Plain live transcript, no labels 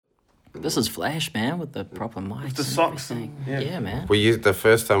This is Flash, man, with the proper mics. With the socks and yeah, man. We used the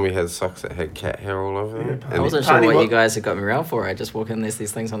first time we had socks that had cat hair all over them. I wasn't sure what you guys had got me around for. I just walk in, there's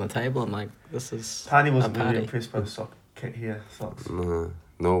these things on the table. I'm like, this is. Tani wasn't really impressed by the cat hair socks. No,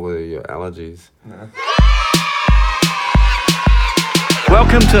 nor were your allergies. No.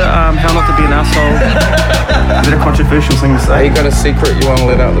 Welcome to How Not to Be an Asshole. A bit of controversial thing to say. You got a secret you want to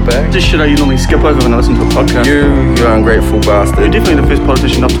let out the bag? Just shit you normally skip over when I listen to a podcast. You ungrateful bastard. You're definitely the first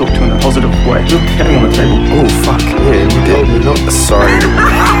politician I've talked to in a positive way. You're catting on the table. Oh, fuck. Yeah, you did. Not sorry.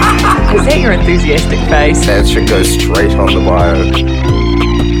 Is that your enthusiastic face? That should go straight on the bio.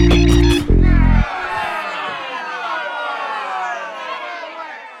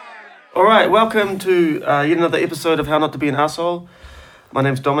 Alright, welcome to yet another episode of How Not to Be an Asshole. My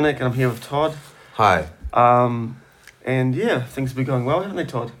name's Dominic and I'm here with Todd. Hi. And yeah, things have been going well, haven't they,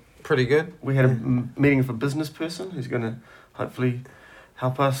 Todd? Pretty good. We had a meeting with a business person who's going to hopefully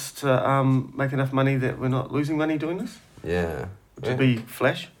help us to make enough money that we're not losing money doing this. Yeah. Which would be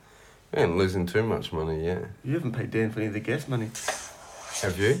Flash. We ain't losing too much money, yeah. You haven't paid Dan for any of the gas money.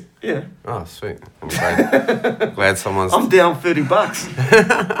 Have you? Yeah. Oh, sweet. I'm glad someone's... I'm down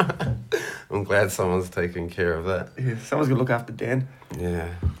 $30. I'm glad someone's taking care of that. Yeah, someone's going to look after Dan. Yeah.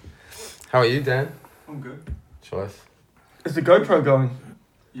 How are you, Dan? I'm good. Choice? Is the GoPro going?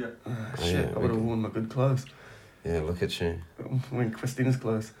 Yeah. Shit, yeah, I would have worn my good clothes. Yeah, look at you. I'm wearing Christina's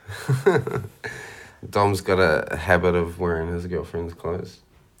clothes. Dom's got a habit of wearing his girlfriend's clothes.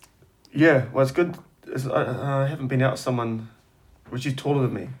 Yeah, well, it's good. I haven't been out with someone, which is taller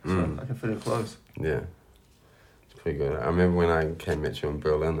than me, so I can fit her clothes. Yeah. It's pretty good. I remember when I came met you in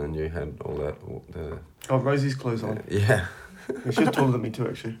Berlin and you had all that... Oh, Rosie's clothes on. Yeah. She's taller than me too,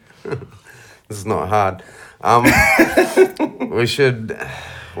 actually. This is not hard. We should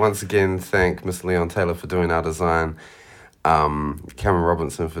once again thank Miss Leon Taylor for doing our design, Cameron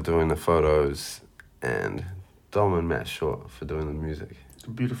Robinson for doing the photos, and Dom and Matt Short for doing the music. It's a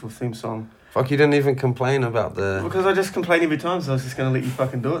beautiful theme song. Fuck, you didn't even complain about the... Because I just complain every time, so I was just going to let you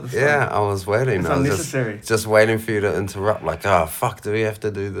fucking do it this Yeah, time. I was waiting. It's I was unnecessary. just waiting for you to interrupt, like, oh, fuck, do we have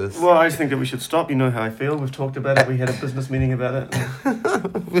to do this? Well, I just think that we should stop. You know how I feel. We've talked about it. We had a business meeting about it.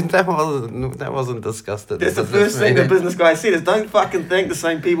 that wasn't discussed at That's the business first thing the meeting. business guy said is don't fucking thank the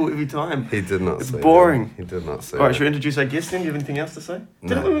same people every time. He did not It's say boring. that. He did not say All right, that. should we introduce our guest then? Do you have anything else to say? No.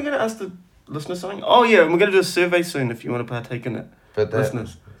 Didn't we were going to ask the listeners something? Oh, yeah, we're going to do a survey soon if you want to partake in it. But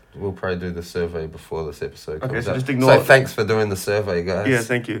Listeners. we'll probably do the survey before this episode comes Okay, so out. just ignore So it. thanks for doing the survey, guys. Yeah,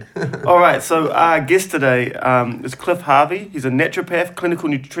 thank you. All right, so our guest today is Cliff Harvey. He's a naturopath, clinical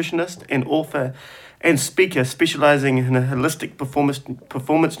nutritionist, and author and speaker specializing in a holistic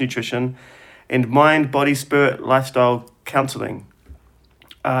performance nutrition and mind, body, spirit, lifestyle counseling.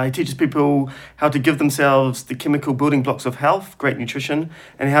 He teaches people how to give themselves the chemical building blocks of health, great nutrition,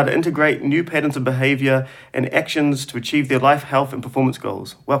 and how to integrate new patterns of behavior and actions to achieve their life, health, and performance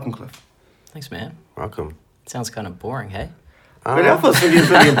goals. Welcome, Cliff. Thanks, man. Welcome. Sounds kind of boring, hey? But I thought it was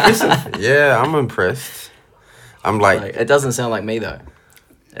really impressive. Yeah, I'm impressed. I'm like It doesn't sound like me, though.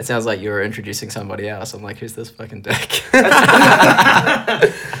 It sounds like you were introducing somebody else. I'm like, who's this fucking dick?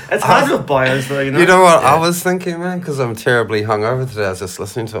 It's hard with bios, though, you know? you know what I was thinking, man? Because I'm terribly hungover today. I was just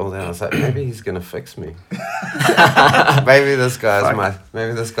listening to all that. I was like, maybe he's gonna fix me. maybe this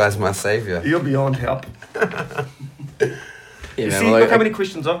guy's my savior. You're beyond help. Yeah, You man, see, well, look how many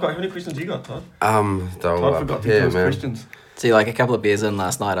questions I've got. How many questions you got, Todd? They're all Todd up forgot here, people's man. questions. See, like a couple of beers in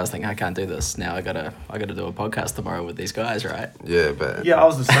last night, I was thinking, I can't do this. Now I gotta do a podcast tomorrow with these guys, right? Yeah, but Yeah, I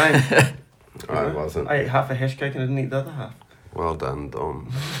was the same. I wasn't. I ate half a hash cake and I didn't eat the other half. Well done,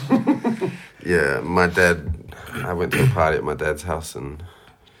 Dom. Yeah, my dad. I went to a party at my dad's house, and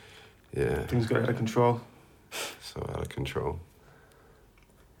yeah, Things got out of control. so out of control.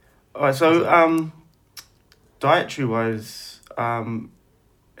 All right, so dietary-wise,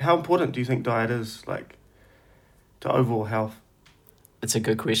 how important do you think diet is, like, to overall health? It's a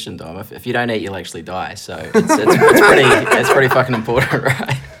good question, Dom. If you don't eat, you'll actually die. So it's pretty fucking important,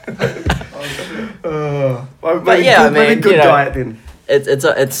 right? But yeah, good, maybe man, good you know, diet then.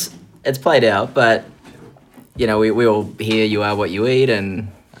 It's played out, but you know we all hear you are what you eat,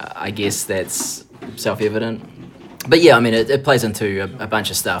 and I guess that's self-evident. But yeah, I mean it plays into a bunch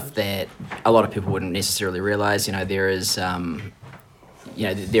of stuff that a lot of people wouldn't necessarily realize. You know, there is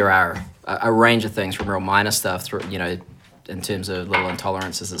there are a range of things from real minor stuff through in terms of little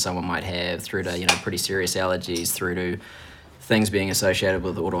intolerances that someone might have, through to pretty serious allergies, through to things being associated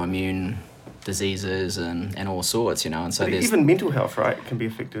with autoimmune diseases and all sorts, and so But there's even mental health, right, can be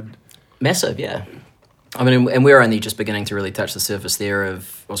affected. massive, yeah. I mean, and we're only just beginning to really touch the surface there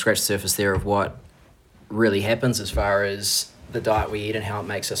or scratch the surface there of what really happens as far as the diet we eat and how it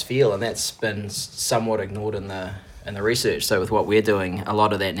makes us feel, and that's been somewhat ignored in the research. So with what we're doing, a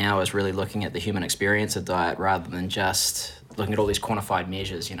lot of that now is really looking at the human experience of diet rather than just looking at all these quantified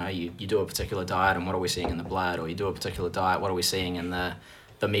measures. You know, you do a particular diet and what are we seeing in the blood, or you do a particular diet, what are we seeing in the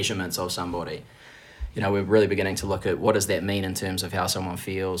measurements of somebody. You know, we're really beginning to look at what does that mean in terms of how someone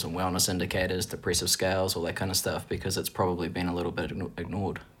feels and wellness indicators, depressive scales, all that kind of stuff, because it's probably been a little bit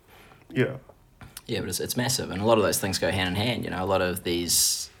ignored. Yeah. Yeah, but it's massive, and a lot of those things go hand in hand. You know, a lot of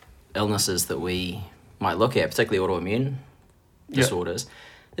these illnesses that we might look at, particularly autoimmune disorders,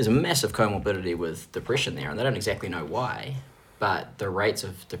 there's a massive comorbidity with depression there, and they don't exactly know why, but the rates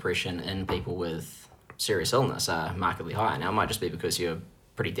of depression in people with serious illness are markedly high. Now, it might just be because you're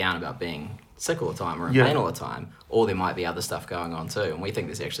pretty down about being sick all the time or in pain all the time, or there might be other stuff going on too, and we think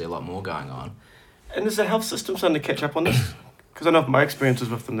there's actually a lot more going on. And is the health system starting to catch up on this? Because I know my experiences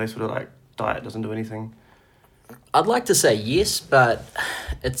with them, they sort of like, diet doesn't do anything. I'd like to say yes, but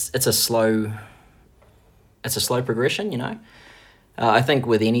it's a slow progression, you know. I think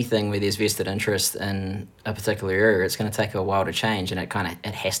with anything where there's vested interest in a particular area, it's going to take a while to change, and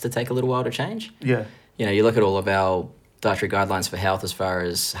it has to take a little while to change. Yeah. You know, you look at all of our dietary guidelines for health as far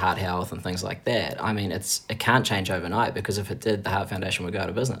as heart health and things like that. I mean, it can't change overnight, because if it did, the Heart Foundation would go out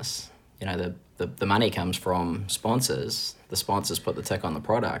of business. You know, the money comes from sponsors. The sponsors put the tick on the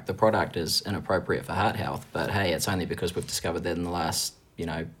product. The product is inappropriate for heart health, but hey, it's only because we've discovered that in the last,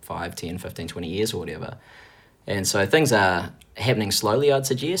 5, 10, 15, 20 years or whatever. And so things are happening slowly, I'd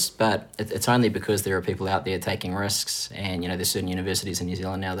suggest, but it's only because there are people out there taking risks, and, there's certain universities in New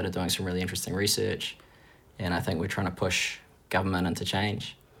Zealand now that are doing some really interesting research, and I think we're trying to push government into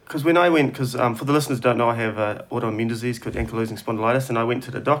change. Because when I went, for the listeners who don't know, I have autoimmune disease called ankylosing spondylitis, and I went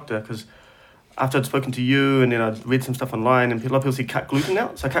to the doctor because after I'd spoken to you and then I'd read some stuff online, and a lot of people said cut gluten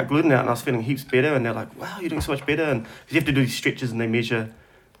out. So I cut gluten out and I was feeling heaps better, and they're like, wow, you're doing so much better. And cause you have to do these stretches and they measure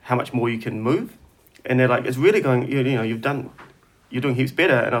how much more you can move. And they're like, it's really going, you're doing heaps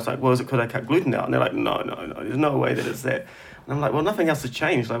better. And I was like, well, is it because I cut gluten out? And they're like, no, there's no way that it's that. And I'm like, well, nothing else has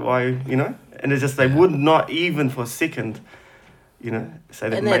changed. Like, why, And it's just, they would not even for a second, say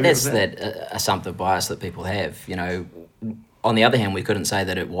that. And maybe that's that assumptive bias that people have, On the other hand, we couldn't say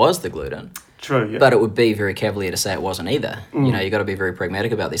that it was the gluten. True, yeah. But it would be very cavalier to say it wasn't either. You got to be very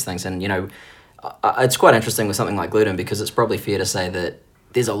pragmatic about these things. And, it's quite interesting with something like gluten, because it's probably fair to say that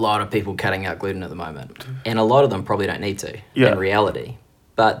there's a lot of people cutting out gluten at the moment. And a lot of them probably don't need to in reality.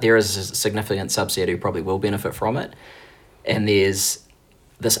 But there is a significant subset who probably will benefit from it. And there's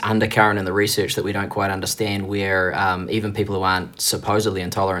this undercurrent in the research that we don't quite understand, where even people who aren't supposedly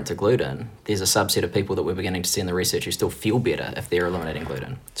intolerant to gluten, there's a subset of people that we're beginning to see in the research who still feel better if they're eliminating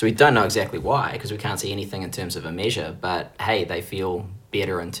gluten. So we don't know exactly why, because we can't see anything in terms of a measure, but hey, they feel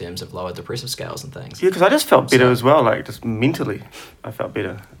better in terms of lower depressive scales and things. Yeah, because I just felt better as well, like just mentally I felt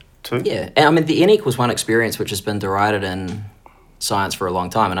better too. Yeah, and I mean the N equals 1 experience, which has been derided in science for a long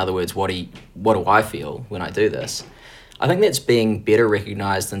time. In other words, what do I feel when I do this? I think that's being better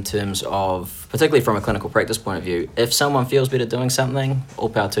recognised in terms of, particularly from a clinical practice point of view, if someone feels better doing something, all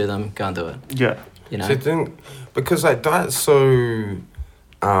power to them, go and do it. Yeah. So I think, because like diet's so,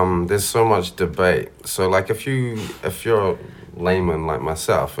 there's so much debate. So like if you're a layman like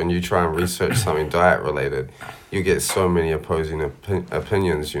myself and you try and research something diet related, you get so many opposing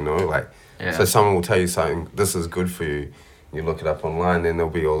opinions, So someone will tell you something, this is good for you. You look it up online, then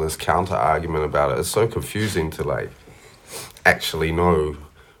there'll be all this counter argument about it. It's so confusing to actually know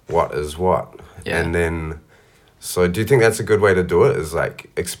what is what. And then, so do you think that's a good way to do it, is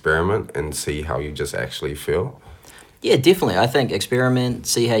experiment and see how you just actually feel? Yeah, definitely. I think experiment,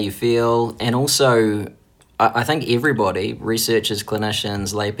 see how you feel, and also I think everybody, researchers,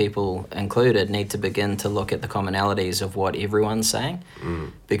 clinicians, lay people included, need to begin to look at the commonalities of what everyone's saying,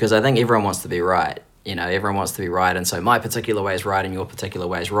 because I think everyone wants to be right. Everyone wants to be right, and so my particular way is right and your particular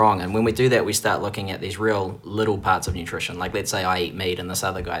way is wrong. And when we do that, we start looking at these real little parts of nutrition. Like, let's say I eat meat and this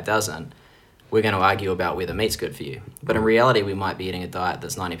other guy doesn't. We're going to argue about whether meat's good for you. But in reality, we might be eating a diet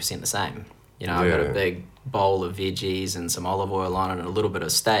that's 90% the same. I've got a big bowl of veggies and some olive oil on it and a little bit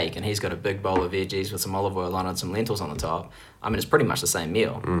of steak, and he's got a big bowl of veggies with some olive oil on it and some lentils on the top. I mean, it's pretty much the same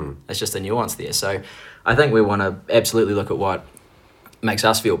meal. It's just a nuance there. So I think we want to absolutely look at what makes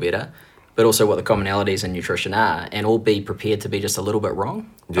us feel better, but also what the commonalities in nutrition are, and all be prepared to be just a little bit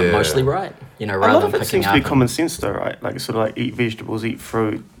wrong, but mostly right. Rather a lot than of it picking seems up. to be common sense though, right? Like sort of like eat vegetables, eat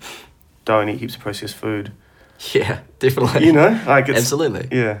fruit, don't eat heaps of processed food. Yeah, definitely. It's... Absolutely.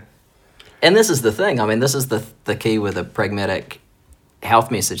 Yeah. And this is the thing. I mean, this is the key with a pragmatic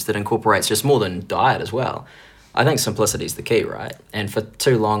health message that incorporates just more than diet as well. I think simplicity is the key, right? And for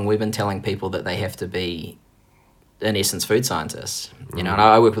too long, we've been telling people that they have to be in essence, food scientists. You know, and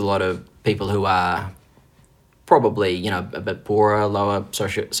I work with a lot of people who are probably, you know, a bit poorer, lower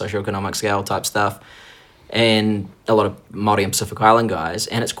socioeconomic scale type stuff, and a lot of Māori and Pacific Island guys,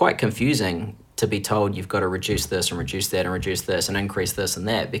 and it's quite confusing to be told you've got to reduce this and reduce that and reduce this and increase this and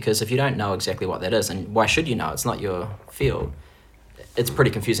that, because if you don't know exactly what that is, and why should you know? It's not your field. It's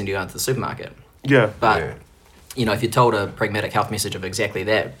pretty confusing to go into the supermarket. Yeah. But, you know, if you're told a pragmatic health message of exactly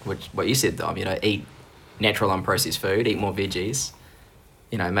that, which what you said, Dom, you know, eat natural unprocessed food, eat more veggies,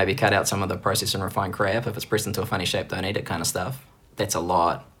 you know, maybe cut out some of the processed and refined crap. If it's pressed into a funny shape, don't eat it kind of stuff. That's a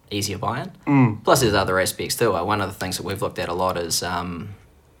lot easier buying. Plus there's other aspects too. One of the things that we've looked at a lot is,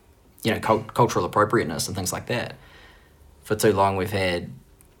 you know, cultural appropriateness and things like that. For too long we've had,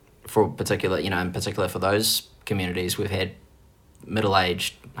 for particular, you know, in particular for those communities, we've had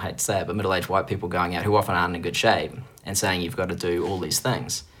middle-aged, I hate to say it, but middle-aged white people going out who often aren't in good shape and saying you've got to do all these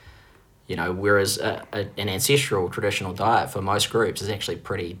things. You know, whereas an ancestral traditional diet for most groups is actually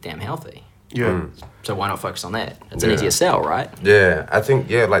pretty damn healthy. Yeah. So why not focus on that? It's an easier sell, right? Yeah, I think,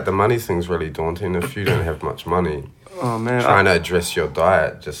 like the money thing's really daunting. If you don't have much money, Oh man, trying to address your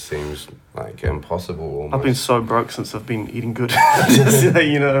diet just seems like impossible almost. I've been so broke since I've been eating good.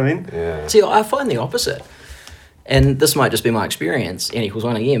 You know what I mean? Yeah. See, I find the opposite. And this might just be my experience, N equals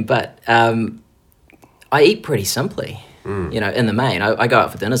 1 again, but I eat pretty simply. You know, in the main, I go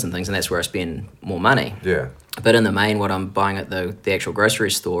out for dinners and things, and that's where I spend more money. Yeah. But in the main, what I'm buying at the actual grocery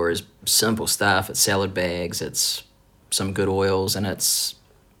store is simple stuff. It's salad bags, it's some good oils, and it's,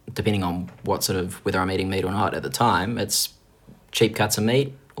 depending on what sort of, whether I'm eating meat or not at the time, it's cheap cuts of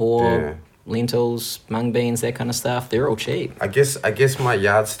meat or lentils, mung beans, that kind of stuff. They're all cheap. I guess my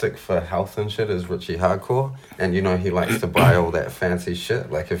yardstick for health and shit is Richie Hardcore, and you know he likes to buy all that fancy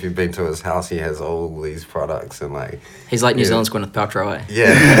shit. Like if you've been to his house, he has all these products and like He's like New Zealand's Gwyneth Paltrow, eh?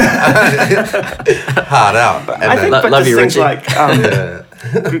 yeah, hard out. But I think, but love just you, things Richie. like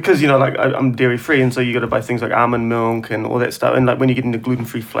because you know, like I'm dairy free, and so you got to buy things like almond milk and all that stuff, and like when you get into gluten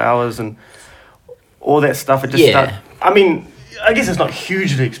free flours and all that stuff, it just I mean, I guess it's not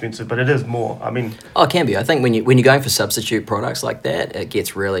hugely expensive, but it is more. I mean, Oh, it can be. I think when you're going for substitute products like that, it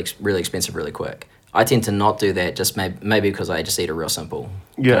gets really expensive really quick. I tend to not do that, just maybe because I just eat a real simple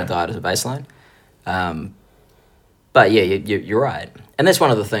kind of diet as a baseline. But yeah, you're right. And that's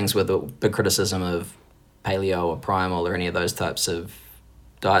one of the things with the big criticism of paleo or primal or any of those types of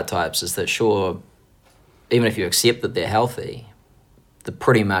diet types is that sure, even if you accept that they're healthy,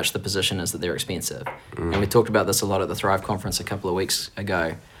 pretty much the position is that they're expensive. And we talked about this a lot at the Thrive conference a couple of weeks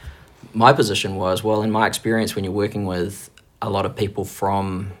ago. My position was, well, in my experience, when you're working with a lot of people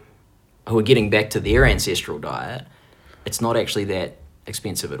who are getting back to their ancestral diet, it's not actually that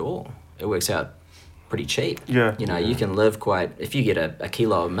expensive at all. It works out pretty cheap. Yeah. You know, you can live if you get a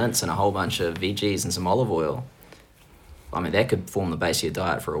kilo of mince and a whole bunch of veggies and some olive oil, I mean, that could form the base of your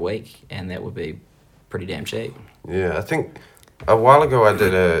diet for a week, and that would be pretty damn cheap. Yeah, I think a while ago I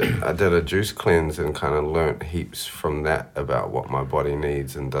did a juice cleanse and kind of learnt heaps from that about what my body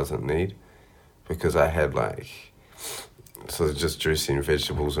needs and doesn't need, because I had just juicing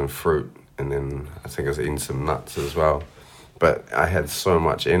vegetables and fruit, and then I think I was eating some nuts as well, but I had so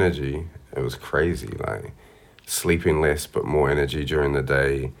much energy, it was crazy, like sleeping less but more energy during the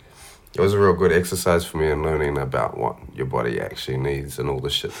day. It was a real good exercise for me in learning about what your body actually needs and all the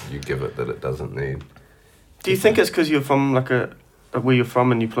shit you give it that it doesn't need. do you think it's because you're from where you're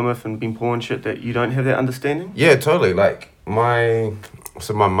from in New Plymouth and been poor and shit that you don't have that understanding? Yeah, totally. Like my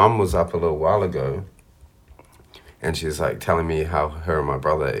mum was up a little while ago, and she's like telling me how her and my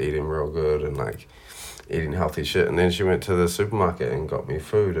brother are eating real good and like eating healthy shit. And then she went to the supermarket and got me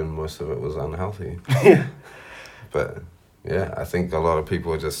food, and most of it was unhealthy. Yeah. But yeah, I think a lot of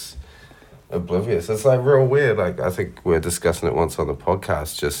people are just oblivious. It's like real weird. Like I think we're discussing it once on the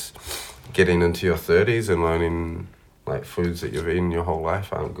podcast, just getting into your 30s and learning like foods that you've eaten your whole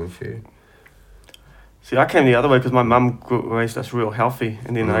life aren't good for you. See, I came the other way because my mum raised us real healthy,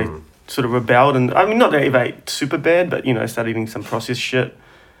 and then I sort of rebelled, and I mean, not that I ever ate super bad, but you know, I started eating some processed shit,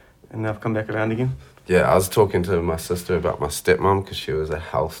 and now I've come back around again. Yeah, I was talking to my sister about my stepmom because she was a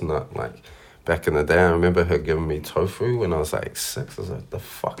health nut, like back in the day. I remember her giving me tofu when I was like 6. I was like, the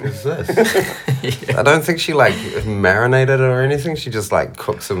fuck is this? I don't think she like marinated it or anything. She just like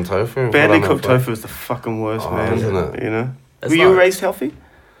cooked some tofu. And Badly cooked tofu is the fucking worst, man. Isn't it? You know? It's Were you like- raised healthy?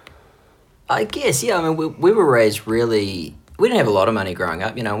 I guess, yeah. I mean, we were raised really... We didn't have a lot of money growing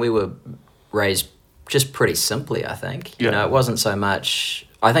up. You know, we were raised just pretty simply, I think. You know, it wasn't so much...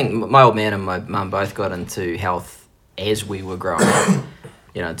 I think my old man and my mum both got into health as we were growing up.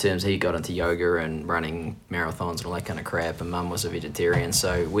 you know, in terms he got into yoga and running marathons and all that kind of crap, and Mum was a vegetarian,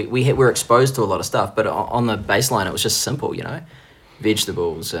 so we were exposed to a lot of stuff. But on the baseline, it was just simple, you know,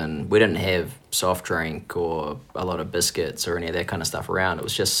 vegetables, and we didn't have soft drink or a lot of biscuits or any of that kind of stuff around. It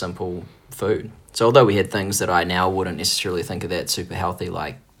was just simple food. So although we had things that I now wouldn't necessarily think of that super healthy,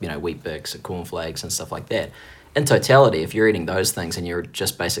 like, you know, Wheat Bix or cornflakes and stuff like that, in totality, if you're eating those things and you're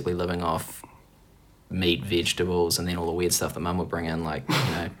just basically living off meat, vegetables, and then all the weird stuff that Mum would bring in, like,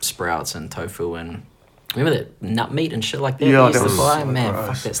 you know, sprouts and tofu and remember that nut meat and shit like that? Yeah, we used that to buy? was Man, gross.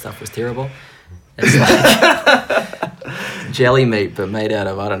 fuck, that stuff was terrible. It's like jelly meat, but made out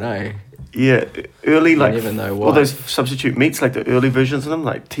of, I don't know. Yeah, early, like, never know all what. those substitute meats, like the early versions of them,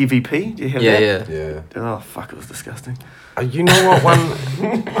 like TVP. Do you have Yeah, that? yeah. Yeah. Oh, fuck, it was disgusting. You know what one?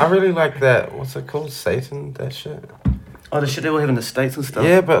 I really like that. What's it called? Satan. That shit. Oh, the shit they all have in the States and stuff.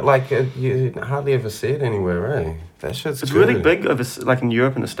 Yeah, but like you hardly ever see it anywhere, eh? That shit's It's good. really big over, like, in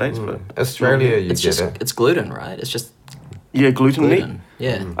Europe and the States, but... Australia, you It's get just, it. it's gluten, right? It's just Yeah, gluten meat. gluten.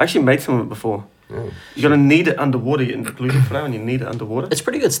 Yeah. I actually made some of it before. Yeah. You gotta knead it underwater, you get gluten flour and you knead it underwater. It's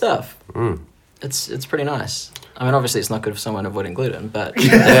pretty good stuff. Mm. It's pretty nice. I mean, obviously, it's not good for someone avoiding gluten, but if you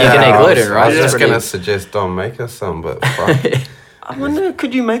can eat gluten, I right? was it's just pretty- gonna suggest Dom make us some, but fuck. I wonder,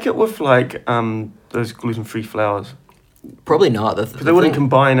 could you make it with, like, those gluten-free flours? Probably not. Because they wouldn't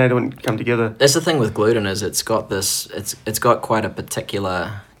combine, they wouldn't come together. That's the thing with gluten is it's got this. It's got quite a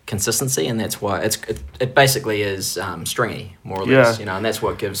particular consistency, and that's why it basically is stringy, more or less. Yeah. You know, and that's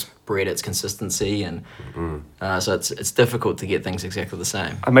what gives bread its consistency, and so it's difficult to get things exactly the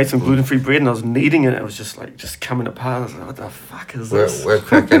same. I made some gluten-free bread and I was kneading it. It was just coming apart. I was like, what the fuck is this? We're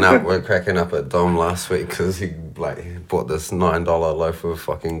cracking up. We're cracking up at Dom last week because he bought this $9 loaf of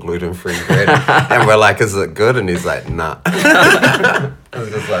fucking gluten-free bread, and we're like, "Is it good?" And he's like, "Nah." I was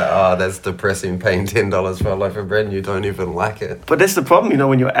just like, "Oh, that's depressing. Paying $10 for a loaf of bread and you don't even like it." But that's the problem, you know,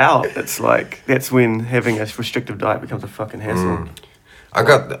 when you're out, it's like, that's when having a restrictive diet becomes a fucking hassle. I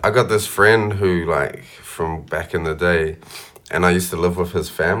got this friend who, like, from back in the day, and I used to live with his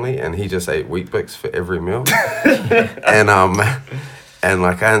family, and he just ate Wheat Bix for every meal. And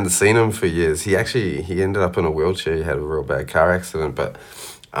like, I hadn't seen him for years. He ended up in a wheelchair. He had a real bad car accident, but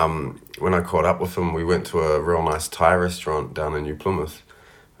when I caught up with him, we went to a real nice Thai restaurant down in New Plymouth,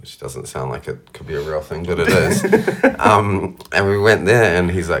 which doesn't sound like it could be a real thing, but it is. And we went there, and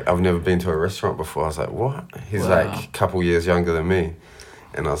he's like, "I've never been to a restaurant before." I was like, "What?" He's Wow. like, a couple years younger than me.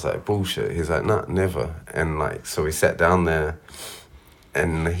 And I was like, "Bullshit." He's like, "Nah, never." And like, so we sat down there,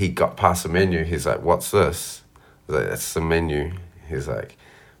 and he got past the menu. He's like, "What's this?" I was like, "That's the menu." He's like,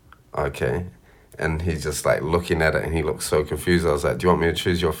 "Okay." And he's just like looking at it, and he looks so confused. I was like, "Do you want me to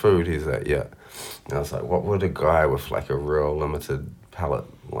choose your food?" He's like, "Yeah." And I was like, "What would a guy with like a real limited palate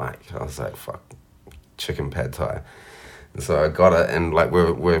like?" I was like, "Fuck, chicken pad thai." And so I got it, and like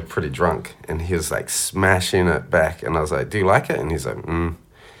we're pretty drunk, and he was like smashing it back, and I was like, "Do you like it?" And he's like,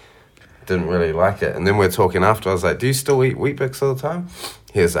 didn't really like it. And then we're talking after. I was like, "Do you still eat Wheat Bix all the time?"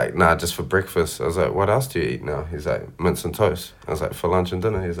 He was like, "Nah, just for breakfast." I was like, "What else do you eat now?" He's like, "Mince and toast." I was like, "For lunch and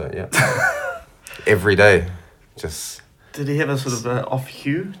dinner?" He's like, "Yeah." Every day, just. Did he have a sort of off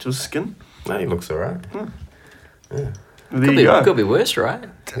hue to his skin? No, he looks alright. Yeah. There you go. Could be worse, right?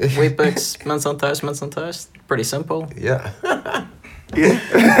 Wheat Bix, mince on toast. Pretty simple. Yeah. Yeah.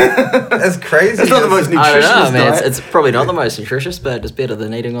 That's crazy. It's not the most I don't nutritious know, man. diet. It's probably not the most nutritious, but it's better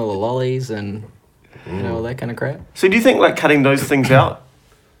than eating all the lollies and you know all that kind of crap. So do you think like cutting those things out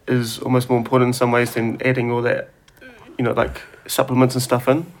is almost more important in some ways than adding all that, you know, like supplements and stuff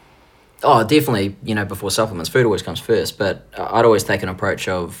in? Oh, definitely. You know, before supplements, food always comes first. But I'd always take an approach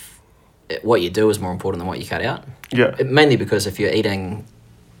of what you do is more important than what you cut out. Yeah. Mainly because if you're eating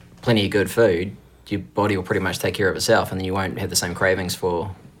plenty of good food, your body will pretty much take care of itself, and then you won't have the same cravings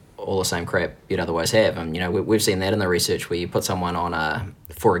for all the same crap you'd otherwise have. And, you know, we've seen that in the research where you put someone on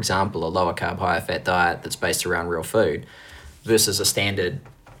for example, a lower carb, higher fat diet that's based around real food versus a standard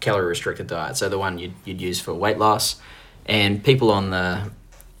calorie restricted diet. So the one you'd use for weight loss, and people on the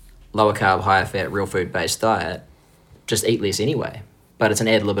lower carb, higher fat, real food based diet just eat less anyway. But it's an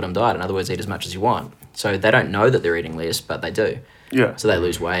ad libitum diet. In other words, eat as much as you want. So they don't know that they're eating less, but they do. Yeah. So they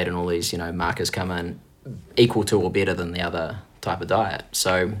lose weight, and all these, you know, markers come in equal to or better than the other type of diet.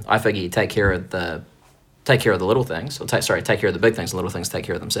 So I figure you take care of the little things, or take care of the big things, and little things take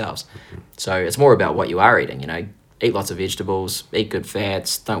care of themselves. So it's more about what you are eating. You know, eat lots of vegetables, eat good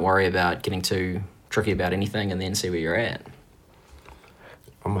fats. Don't worry about getting too tricky about anything, and then see where you're at.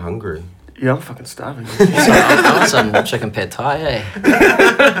 I'm hungry. Yeah, I'm fucking starving. So I want some chicken pad thai,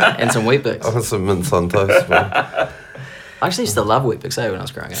 and some Wheat Bix. I want some mince on toast, man. I actually used to love Weet-Bix when I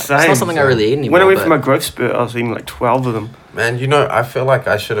was growing up. Same, It's not something I same. really eat anymore. When I went but for my growth spurt, I was eating like 12 of them. Man, you know, I feel like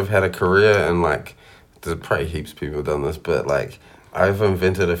I should have had a career in like, there's probably heaps of people have done this, but like, I've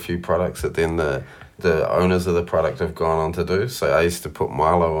invented a few products that then the owners of the product have gone on to do. So I used to put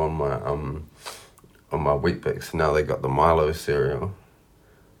Milo on my Weet-Bix. Now they got the Milo cereal.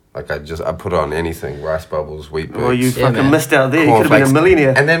 Like I put it on anything, rice bubbles, Weet-Bix. Well, you Yeah, fucking man. missed out there. You could have been a cornflakes.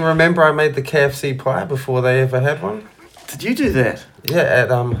 millionaire. And then remember I made the KFC pie before they ever had one? Did you do that? Yeah, at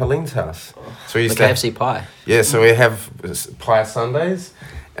Helene's house. So we the used to KFC pie. Yeah, so we have pie Sundays,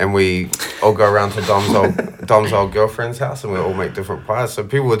 and we all go around to Dom's old girlfriend's house, and we all make different pies. So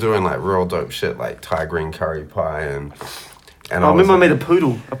people were doing like real dope shit, like Thai green curry pie, and I remember I made a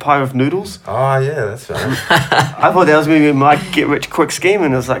poodle, a pie of noodles. Oh yeah, that's right. I thought that was maybe my get-rich-quick scheme,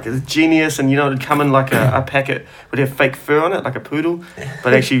 and it was like, it's genius, and you know, it'd come in like a packet, would have fake fur on it, like a poodle,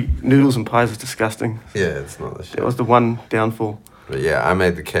 but actually noodles and pies was disgusting. Yeah, it's not the shit. That was the one downfall. But yeah, I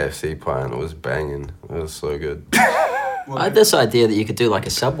made the KFC pie, and it was banging. It was so good. I had this idea that you could do like a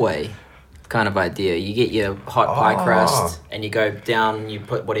Subway kind of idea. You get your hot pie Oh. crust, and you go down, you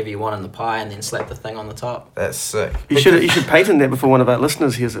put whatever you want in the pie, and then slap the thing on the top. That's sick. You should patent that before one of our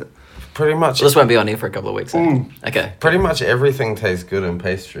listeners hears it. Pretty much. So this won't be on here for a couple of weeks. Okay. Pretty much everything tastes good in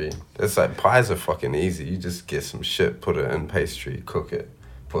pastry. It's like pies are fucking easy. You just get some shit, put it in pastry, cook it,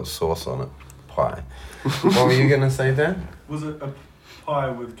 put sauce on it, pie. What were you gonna say, Dan? Was it a pie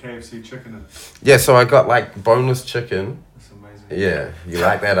with KFC chicken in it? Yeah, so I got like boneless chicken. That's amazing. Yeah, you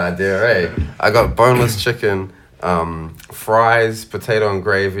like that idea, eh? I got boneless chicken, fries, potato and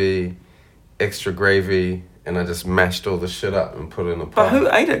gravy, extra gravy, and I just mashed all the shit up and put it in a But pie. who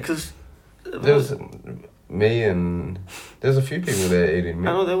ate it? Because There was me and there's a few people there eating I meat.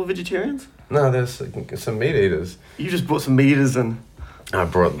 know they were vegetarians. No, there's some meat eaters. You just brought some meat eaters in. I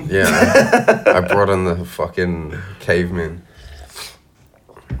brought in the fucking cavemen.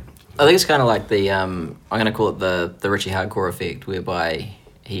 I think it's kind of like the I'm gonna call it the Richie Hardcore effect, whereby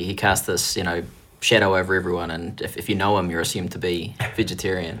he cast this shadow over everyone, and if you know him, you're assumed to be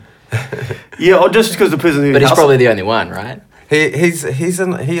vegetarian. Yeah, or just because the person who But he's house- probably the only one, right? He is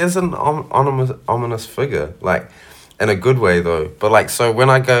an ominous figure, like in a good way though. But like, so when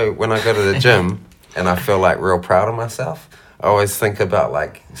I go to the gym and I feel like real proud of myself, I always think about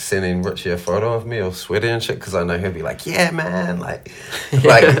like sending Richie a photo of me all sweaty and shit, because I know he'll be like, yeah, man, like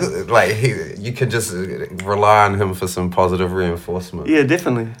you can just rely on him for some positive reinforcement. Yeah,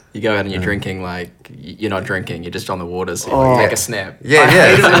 definitely. You go out and you're drinking, like you're not drinking, you're just on the water, so you Oh. take a snap. Yeah, I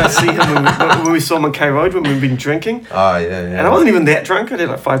hated yeah. when I see him when we saw him on K Road when we've been drinking. Oh yeah, yeah. And I wasn't even that drunk. I did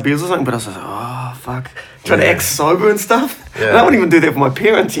like 5 beers or something, but I was like, oh, fuck. Trying to Yeah. act sober and stuff. Yeah. And I wouldn't even do that for my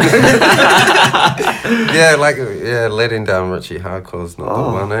parents, you know? letting down Richie Hardcore's not the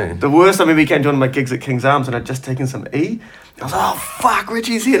one, eh? The worst, I remember he came to one of my gigs at King's Arms and I'd just taken some E. I was like, oh, fuck,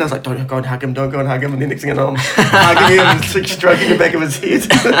 Richie's here. And I was like, don't go and hug him, don't go and hug him. And then next thing I know, I'm hugging him and stroking the back of his head.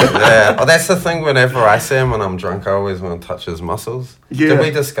 Yeah. Oh, that's the thing. Whenever I see him when I'm drunk, I always want to touch his muscles. Yeah. Did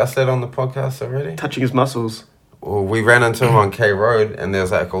we discuss that on the podcast already? Touching his muscles. Well, we ran into him on K Road, and there's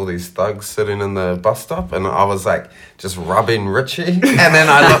like all these thugs sitting in the bus stop, and I was like just rubbing Richie, and then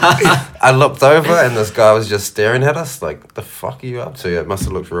I looked over, and this guy was just staring at us like, "The fuck are you up to?" It must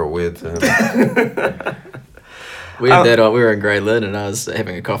have looked real weird to him. We had that. We were in Grey Lynn, and I was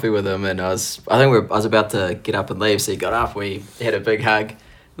having a coffee with him, and I was about to get up and leave, so he got up. We had a big hug.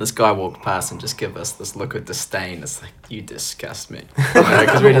 This guy walked past and just gave us this look of disdain. It's like, you disgust me,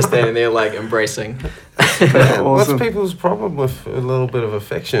 because we're just standing there like embracing. Awesome. What's people's problem with a little bit of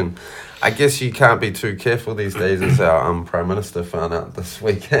affection? I guess you can't be too careful these days, as our Prime Minister found out this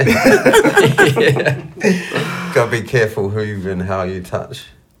weekend. Gotta be careful who and how you touch.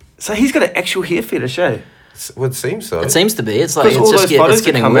 So he's got an actual hair fetish, eh? Would seem so. It seems to be. It's like Because all those photos it's that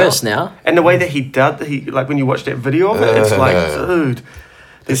getting come worse out, now. And the way that he like when you watch that video of it, it's like, dude.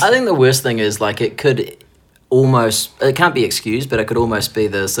 I think the worst thing is like it can't be excused, but it could almost be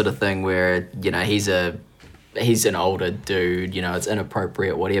the sort of thing where he's an older dude, it's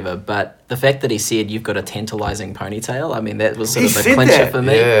inappropriate, whatever. But the fact that he said you've got a tantalizing ponytail, I mean, that was sort He of the said clincher that. for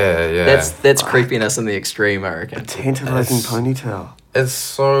me. Yeah. That's creepiness in the extreme, I reckon. Tantalizing It's- ponytail. It's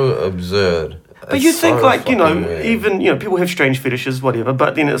so absurd. But It's you'd think so like, fucking weird. even, people have strange fetishes, whatever,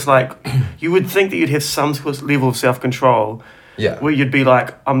 but then it's like, you would think that you'd have some sort of level of self-control Yeah. where you'd be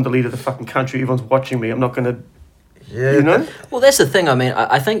like, I'm the leader of the fucking country, everyone's watching me, I'm not going to, Yeah. you know? Well, that's the thing. I mean,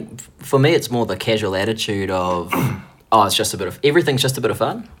 I think for me, it's more the casual attitude of, it's just everything's just a bit of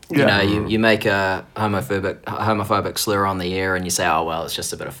fun. Yeah. You make a homophobic slur on the air and you say, oh, well, it's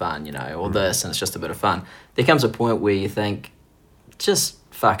just a bit of fun, or this, and it's just a bit of fun. There comes a point where you think, just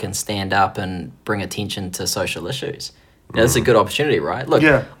fucking stand up and bring attention to social issues. Now, that's a good opportunity, right? Look,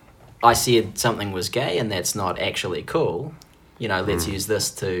 Yeah. I said something was gay and that's not actually cool. You know, let's use this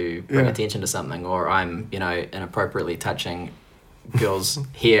to bring Yeah. attention to something. Or I'm, you know, inappropriately touching girls'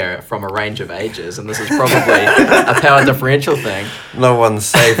 hair from a range of ages, and this is probably a power differential thing. No one's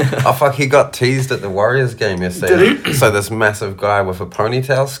safe. Oh fuck! He got teased at the Warriors game yesterday. Did So this massive guy with a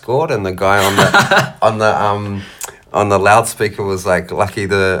ponytail scored, and the guy on the loudspeaker was like, "Lucky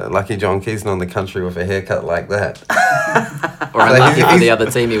John Keeson on the country with a haircut like that." Or So unlucky for he's- the other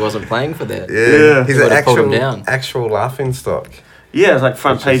team, he wasn't playing for that. Yeah. He's He an would've pulled him down. actual laughing stock. Yeah, it's like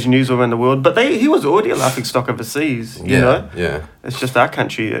front page news all around the world. But he was already a laughing stock overseas, you know? Yeah. It's just our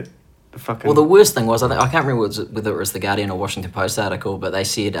country that the fucking... Well, the worst thing was, I can't remember whether it was the Guardian or Washington Post article, but they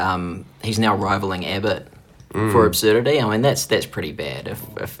said he's now rivaling Abbott for absurdity. I mean, that's pretty bad.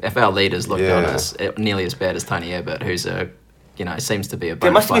 If our leaders looked on Yeah. us nearly as bad as Tony Abbott, who's seems to be a.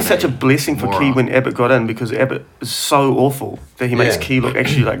 It must have been bona such a fide blessing for Key moron. when Abbott got in, because Abbott is so awful that he makes Yeah. Key look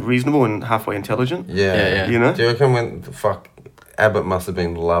actually like reasonable and halfway intelligent. Yeah. You know? Do you reckon when Abbott must have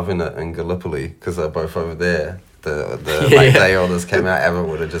been loving it in Gallipoli because they're both over there? The Yeah. day orders came out. Abbott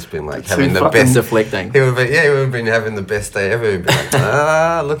would have just been like Too having the fucking best. deflecting. He would have been having the best day ever. He'd be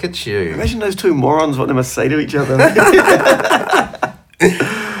like, look at you. Imagine those two morons, what they must say to each other.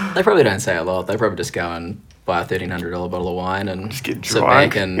 They probably don't say a lot. They probably just go and buy a $1,300 bottle of wine and Just get sit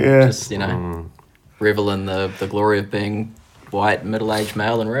drunk, back and yeah. just revel in the glory of being white, middle-aged,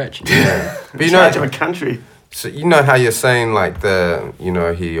 male, and rich. Yeah. But you Charge of a know, country. so you know how you're saying like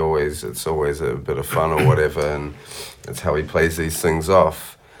it's always a bit of fun or whatever, and it's how he plays these things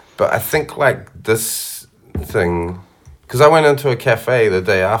off. But I think like this thing, because I went into a cafe the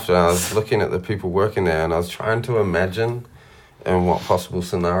day after and I was looking at the people working there and I was trying to imagine in what possible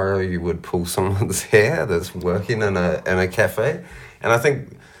scenario you would pull someone's hair that's working in a cafe. And I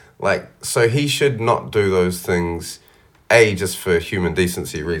think like, so he should not do those things, A, just for human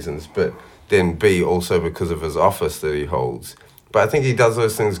decency reasons, but then B, also because of his office that he holds. But I think he does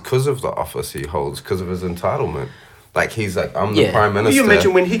those things because of the office he holds, because of his entitlement. Like, he's like, I'm the Yeah. prime Well, minister. you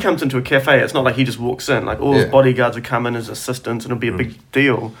imagine when he comes into a cafe, it's not like he just walks in. Like, all his Yeah. bodyguards would come in as assistants, and it'll be a big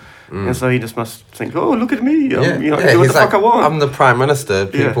deal. And so he just must think, oh, look at me. I can do what the he's fuck I want. I'm the prime minister.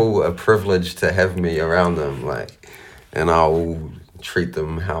 Yeah. People are privileged to have me around them, like, and I'll treat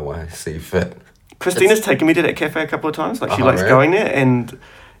them how I see fit. Christina's taken me to that cafe a couple of times. Like, she Oh, likes really? going there. And,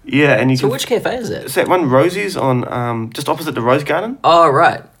 yeah, and you So can... which cafe is it? It's that one, Rosie's, on just opposite the Rose Garden. Oh,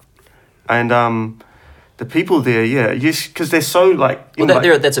 right. And the people there, yeah, because they're so, like... Well, in,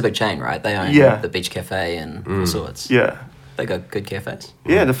 like- that's a big chain, right? They own Yeah. the Beach Cafe and all sorts. yeah. They got good cafes.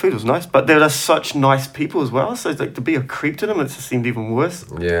 Yeah, the food was nice, but they're just such nice people as well. So it's like to be a creep to them, it just seemed even worse.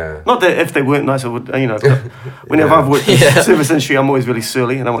 Yeah. Not that if they weren't nice, I would, but whenever Yeah. I've worked in the service industry, I'm always really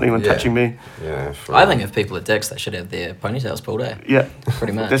surly and I don't want anyone Yeah. touching me. Yeah. I think if people are dicks, they should have their ponytails pulled, eh? Yeah,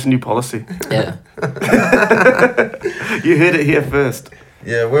 Pretty much. that's a new policy. Yeah. You heard it here first.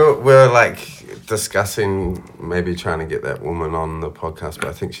 Yeah, we're like discussing maybe trying to get that woman on the podcast, but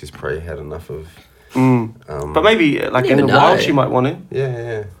I think she's probably had enough of. But maybe like in even the wild, know. she might want to.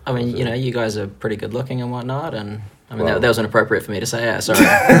 Yeah. I mean, you guys are pretty good looking and whatnot, and I mean, Well- that was inappropriate for me to say. Yeah, sorry.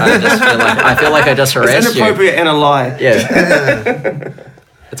 I feel like I just It's harassed you. inappropriate and a lie. Yeah.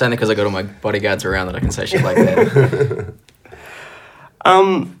 It's only because I got all my bodyguards around that I can say shit like that.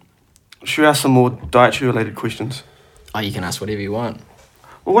 Should we ask some more dietary related questions? Oh, you can ask whatever you want.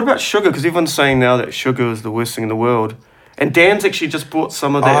 Well, what about sugar? Because everyone's saying now that sugar is the worst thing in the world. And Dan's actually just bought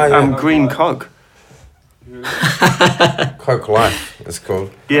some of that Oh, yeah. green Coke. Coke Life, it's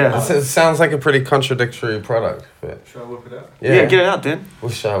called. Yeah. It sounds like a pretty contradictory product, but Should I whip it out? Yeah, get it out, Dan.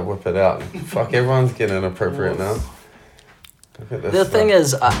 Wish I whip it out. Fuck, everyone's getting inappropriate now. Look at this The thing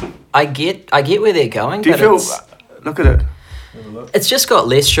stuff. is, I get where they're going, Do you but feel... it's, Look at it. Have a look. it's just got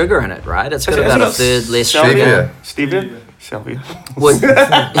less sugar in it, right? It's got Has it about a got third less salvia? sugar. Stevia. Stevia? Salvia. Well, Don't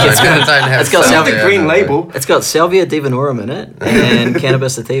have it's got salvia The green in it, label. It's got Salvia divinorum in it and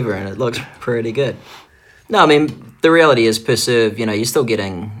Cannabis sativa in it. It looks pretty good. No, I mean, the reality is per serve, you're still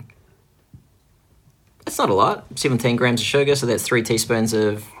getting... It's not a lot, 17 grams of sugar, so that's 3 teaspoons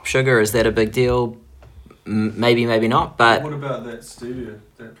of sugar. Is that a big deal? Maybe, maybe not, but What about that stevia?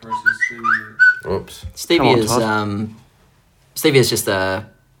 That processed stevia? Oops. stevia on, is Todd. stevia is just a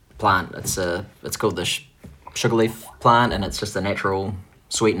plant. It's called the sugar leaf plant, and it's just a natural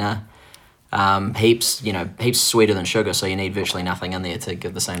sweetener. Heaps sweeter than sugar, so you need virtually nothing in there to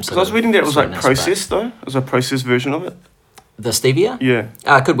give the same Because sort I was of reading that it was like sweetness, but- processed though. It was a processed version of it. The stevia?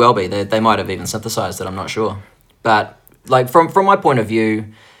 Yeah. Could well be. They might have even synthesized it. I'm not sure. But like from my point of view,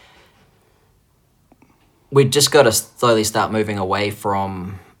 we just got to slowly start moving away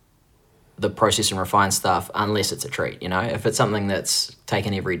from the processed and refined stuff unless it's a treat. You know, if it's something that's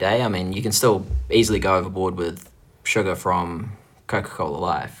taken every day, I mean, you can still easily go overboard with sugar from Coca-Cola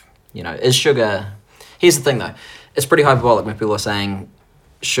Life. You know, is sugar... Here's the thing, though. It's pretty hyperbolic when people are saying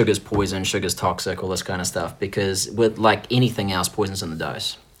sugar's poison, sugar's toxic, all this kind of stuff, because with like anything else, poison's in the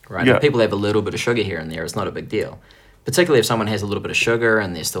dose, right? Yeah. If people have a little bit of sugar here and there, it's not a big deal. Particularly if someone has a little bit of sugar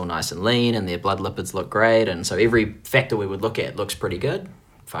and they're still nice and lean and their blood lipids look great, and so every factor we would look at looks pretty good,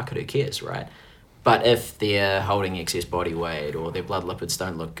 fuck it, who cares, right? But if they're holding excess body weight or their blood lipids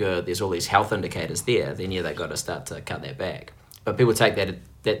don't look good, there's all these health indicators there, then yeah, they've got to start to cut that back. But people take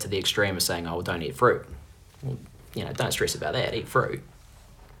that to the extreme of saying, oh, well, don't eat fruit. Well, you know, don't stress about that, eat fruit.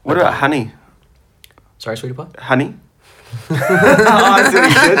 What about honey? Sorry, sweetie pie? Honey? I see what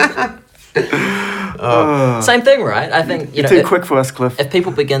you did. Same thing, right? I think, you You're know, too quick for us, Cliff. if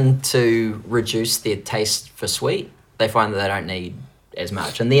people begin to reduce their taste for sweet, they find that they don't need as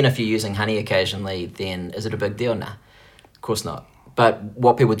much. And then if you're using honey occasionally, then is it a big deal? Nah, of course not. But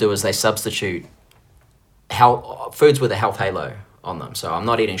what people do is they substitute foods with a health halo on them. So I'm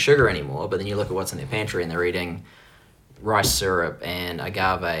not eating sugar anymore, but then you look at what's in their pantry and they're eating rice syrup and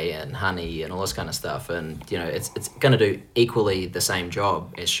agave and honey and all this kind of stuff. And, you know, it's going to do equally the same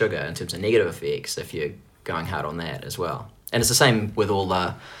job as sugar in terms of negative effects if you're going hard on that as well. And it's the same with all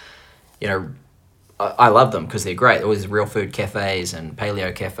the, you know, I love them because they're great. All these real food cafes and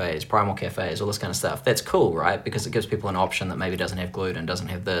paleo cafes, primal cafes, all this kind of stuff. That's cool, right? Because it gives people an option that maybe doesn't have gluten, doesn't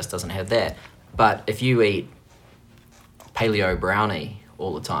have this, doesn't have that. But if you eat paleo brownie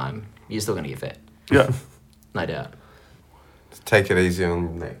all the time, you're still going to get fat. Yeah. No doubt. Take it easy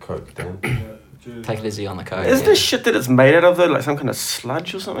on that Coke, Dan. Take it easy on the Coke. Isn't this shit that it's made out of, though, like some kind of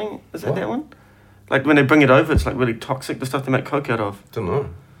sludge or something? Is that What? that one? Like when they bring it over, it's like really toxic, the stuff they make Coke out of. Don't know.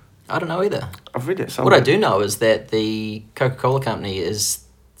 I don't know either. I've read that somewhere. What I do know is that the Coca-Cola company is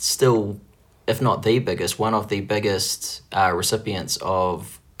still, if not the biggest, one of the biggest recipients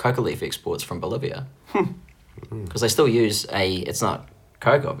of coca leaf exports from Bolivia. Because they still use it's not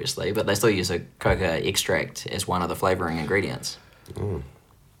Coke obviously, but they still use a coca extract as one of the flavouring ingredients.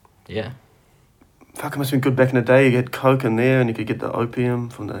 Yeah. Fuck, it must have been good back in the day. You had Coke in there and you could get the opium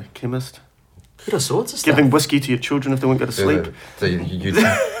from the chemist. All sorts of stuff. Giving whiskey to your children if they won't go to sleep. The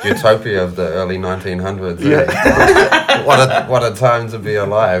utopia of the early 1900s. Yeah. Eh? what a time to be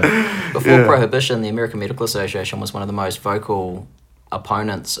alive. Before Yeah. Prohibition, the American Medical Association was one of the most vocal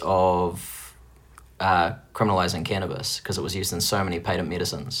opponents of criminalising cannabis because it was used in so many patent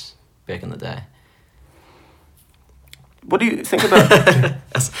medicines back in the day. What do you think about...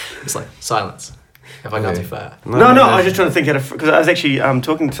 It's like silence. Have I gone too far? No, I was just trying to think because I was actually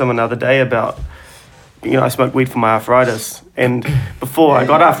talking to someone the other day about, you know, I smoked weed for my arthritis, and before I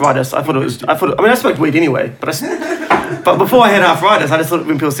got arthritis, I smoked weed anyway, but before I had arthritis, I just thought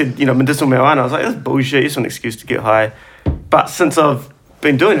when people said, you know, medicinal marijuana, I was like, that's bullshit, it's an excuse to get high. But since I've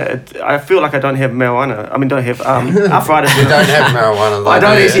been doing it, I feel like I don't have marijuana. I mean, don't have arthritis. You don't have marijuana. I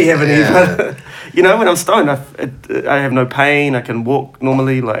don't actually have any. Yeah. But, you know, when I'm stoned, I have no pain. I can walk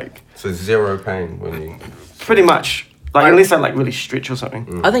normally, like So zero pain when you... pretty much. Like unless I like really stretch or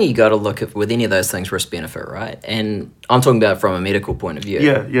something. I think you got to look at with any of those things risk benefit, right? And I'm talking about from a medical point of view.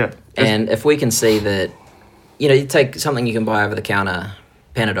 Yeah. And if we can see that, you know, you take something you can buy over the counter,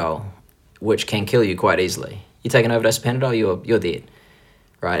 Panadol, which can kill you quite easily. You take an overdose of Panadol, you're dead,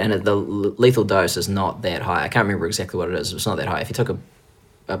 right? And the lethal dose is not that high. I can't remember exactly what it is. It's not that high. If you took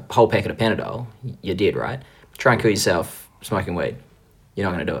a whole packet of Panadol, you're dead, right? Try and kill yourself smoking weed. You're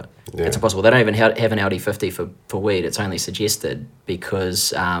not going to do it. Yeah. It's impossible. They don't even have an LD50 for weed. It's only suggested because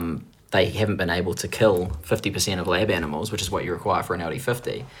they haven't been able to kill 50% of lab animals, which is what you require for an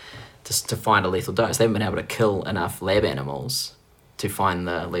LD50, to find a lethal dose. They haven't been able to kill enough lab animals to find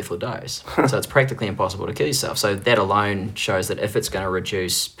the lethal dose. So it's practically impossible to kill yourself. So that alone shows that if it's going to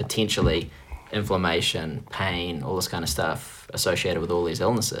reduce potentially inflammation, pain, all this kind of stuff associated with all these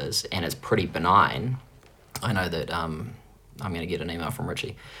illnesses, and it's pretty benign, I know that... I'm going to get an email from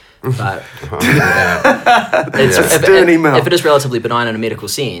Richie. But if it is relatively benign in a medical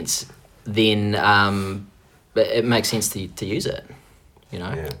sense, then it makes sense to use it, you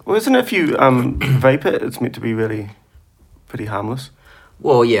know? Yeah. Well, isn't it if you vape it, it's meant to be really pretty harmless?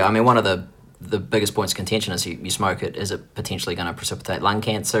 Well, yeah, I mean, one of the biggest points of contention is you smoke it, is it potentially going to precipitate lung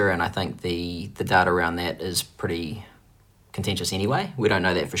cancer? And I think the data around that is pretty contentious anyway. We don't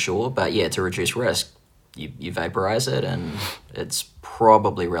know that for sure, but yeah, to reduce risk, you vaporize it, and it's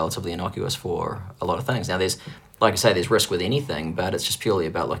probably relatively innocuous for a lot of things. Now, like I say, there's risk with anything, but it's just purely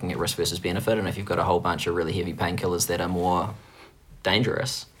about looking at risk versus benefit. And if you've got a whole bunch of really heavy painkillers that are more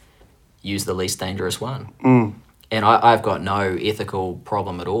dangerous, use the least dangerous one. And I've got no ethical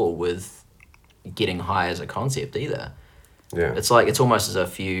problem at all with getting high as a concept either. Yeah. It's like, it's almost as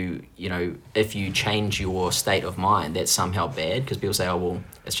if if you change your state of mind, that's somehow bad, because people say, oh, well,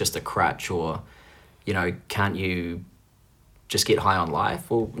 it's just a crutch, or, can't you just get high on life?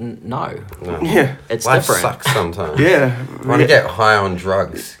 Well, no. Yeah. It's Life different. sucks sometimes. Yeah. I want to get high on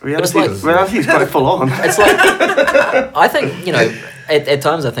drugs. Reality is quite full on. It's like, I think, at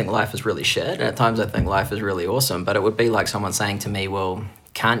times I think life is really shit, and at times I think life is really awesome, but it would be like someone saying to me, well,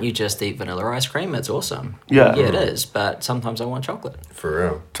 can't you just eat vanilla ice cream? It's awesome. Yeah. Yeah, it is, but sometimes I want chocolate. For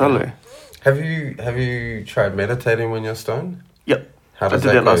real. Totally. Have you tried meditating when you're stoned? Yep. How does I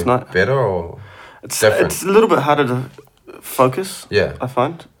did that that last go? night. Better or It's different? It's a little bit harder to focus. Yeah. I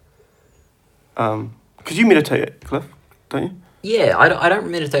find. Because you meditate, Cliff, don't you? Yeah, I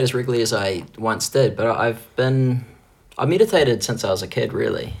don't meditate as regularly as I once did, but I meditated since I was a kid,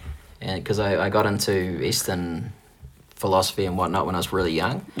 really, and because I got into Eastern philosophy and whatnot when I was really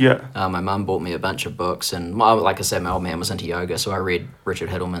young. Yeah. My mum bought me a bunch of books, and like I said, my old man was into yoga, so I read Richard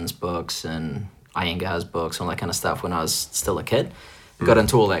Hiddleman's books and Iyengar's books, all that kind of stuff when I was still a kid. Got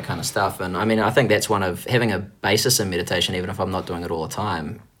into all that kind of stuff, and I mean, I think that's one of having a basis in meditation, even if I'm not doing it all the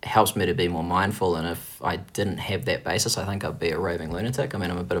time, helps me to be more mindful. And if I didn't have that basis, I think I'd be a raving lunatic. I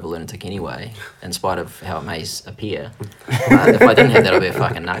mean, I'm a bit of a lunatic anyway, in spite of how it may appear. If I didn't have that, I'd be a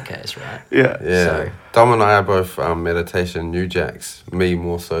fucking nutcase, right? Yeah. Yeah. So- Dom and I are both meditation new jacks. Me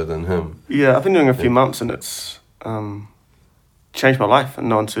more so than him. Yeah, I've been doing a few months, and it's changed my life in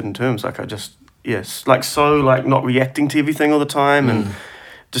no uncertain terms. Like, I just, not reacting to everything all the time, and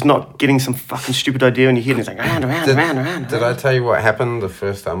just not getting some fucking stupid idea in your head and it's like around. Did I tell you what happened the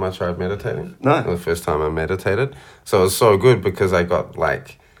first time I tried meditating? No. The first time I meditated. So it was so good because I got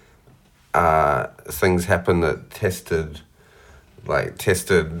things happen that tested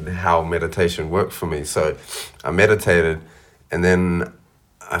how meditation worked for me. So I meditated, and then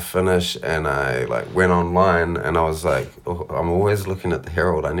I finished and I went online, and I was like, oh, I'm always looking at the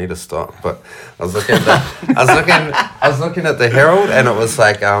Herald. I need to stop. But I was looking at I was looking at the Herald, and it was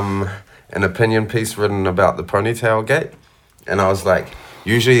like an opinion piece written about the ponytail gate, and I was like,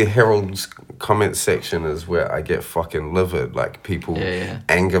 usually Herald's comment section is where I get fucking livid. Like, people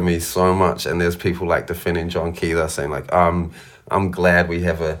anger me so much, and there's people defending John Keith saying I'm glad we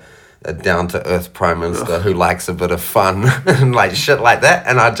have a down-to-earth prime minister who likes a bit of fun and shit like that.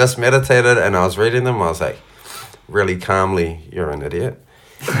 And I just meditated, and I was reading them. I was like, really calmly, you're an idiot.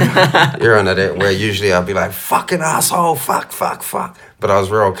 You're an idiot. Where usually I'd be like, fucking asshole, fuck. But I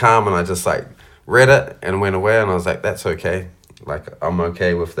was real calm, and I just read it and went away, and I was like, that's okay. I'm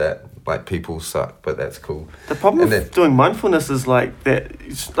okay with that. People suck, but that's cool. The problem with doing mindfulness is that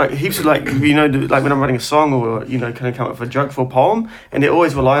it's heaps of when I'm writing a song or kind of come up with a joke for a poem, and they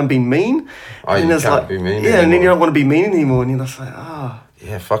always rely on being mean. Oh, and you can't be mean anymore. And then you don't want to be mean anymore, and you're just like,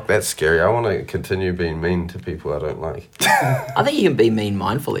 Yeah, fuck, that's scary. I want to continue being mean to people I don't like. I think you can be mean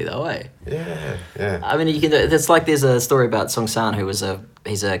mindfully though, eh? Yeah. I mean, you can. It's like there's a story about Sung San, who was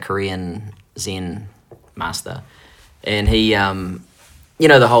he's a Korean Zen master, and he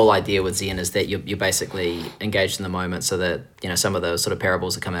the whole idea with Zen is that you're basically engaged in the moment, so that some of the sort of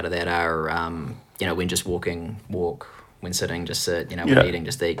parables that come out of that are when just walking, walk, when sitting, just sit, when eating,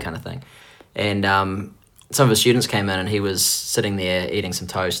 just eat, kind of thing. And some of his students came in, and he was sitting there eating some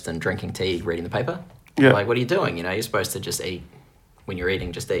toast and drinking tea, reading the paper. Yeah. Like, what are you doing? You're supposed to just eat. When you're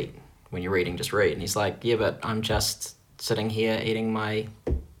eating, just eat. When you're reading, just read. And he's like, yeah, but I'm just sitting here eating my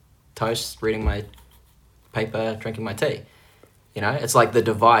toast, reading my paper, drinking my tea. It's like the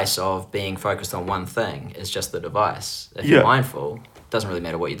device of being focused on one thing is just the device. If you're mindful, it doesn't really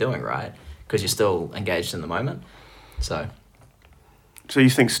matter what you're doing, right? Because you're still engaged in the moment. So So you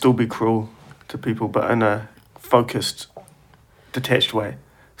think still be cruel to people, but in a focused, detached way.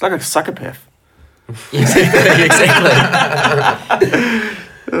 It's like a psychopath. Exactly.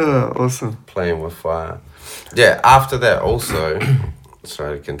 Awesome. Playing with fire. Yeah, after that also,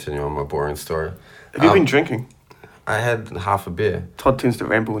 sorry to continue on my boring story. Have you been drinking? I had half a beer. Todd tends to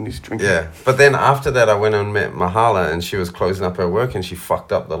ramble when he's drinking. Yeah, but then after that I went and met Mahala, and she was closing up her work, and she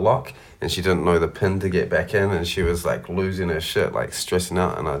fucked up the lock, and she didn't know the pin to get back in, and she was losing her shit, stressing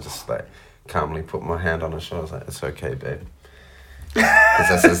out, and I just calmly put my hand on her shoulder. I was like, it's okay, babe.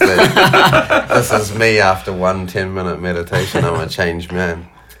 Because this is me after one 10-minute meditation. I'm a changed man.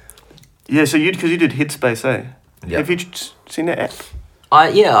 Yeah, so because you did Headspace, eh? Yeah. Have you seen that app?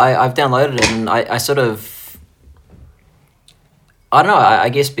 I've downloaded it, and I sort of, I don't know, I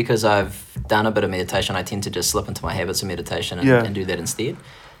guess because I've done a bit of meditation, I tend to just slip into my habits of meditation and do that instead.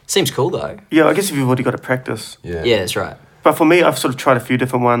 Seems cool though. Yeah, I guess if you've already got to practice. Yeah. Yeah, that's right. But for me, I've sort of tried a few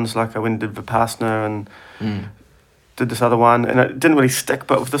different ones. I went and did Vipassana and did this other one, and it didn't really stick.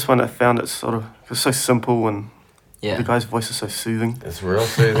 But with this one, I found it was so simple, and Yeah. the guy's voice is so soothing. It's real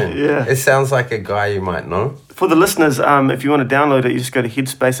soothing. Yeah. It sounds like a guy you might know. For the listeners, if you want to download it, you just go to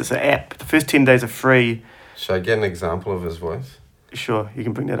Headspace. It's an app. The first 10 days are free. Should I get an example of his voice? Sure, you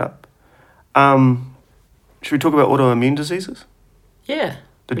can bring that up. Should we talk about autoimmune diseases? Yeah.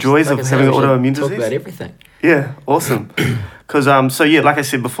 The joys Like of I said, having we should autoimmune talk disease? about everything. Yeah, awesome. Because, like I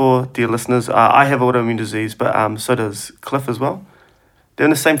said before, dear listeners, I have autoimmune disease, but so does Cliff as well. They're in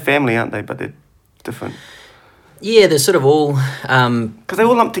the same family, aren't they? But they're different. Yeah, they're sort of all. Because they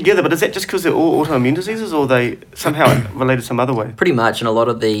all lump together, but is that just because they're all autoimmune diseases, or they somehow related some other way? Pretty much, and a lot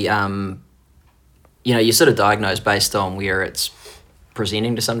of the, you're sort of diagnosed based on where it's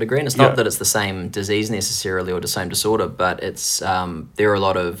presenting to some degree, and it's not Yeah. that it's the same disease necessarily or the same disorder, but it's there are a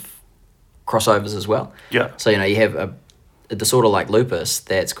lot of crossovers as well. Yeah. So you have a disorder like lupus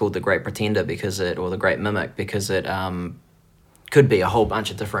that's called the Great Pretender or the Great Mimic because it could be a whole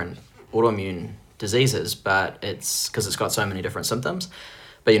bunch of different autoimmune diseases, but it's because it's got so many different symptoms.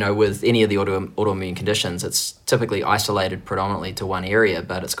 But with any of the autoimmune conditions, it's typically isolated predominantly to one area,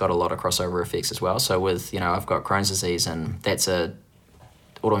 but it's got a lot of crossover effects as well. So with I've got Crohn's disease, and that's a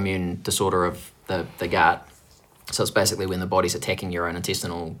autoimmune disorder of the gut. So it's basically when the body's attacking your own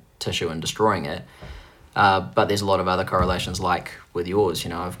intestinal tissue and destroying it. But there's a lot of other correlations like with yours.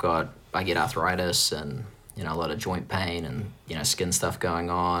 I get arthritis and a lot of joint pain and skin stuff going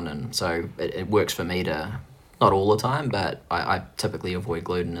on, and so it works for me to, not all the time, but I typically avoid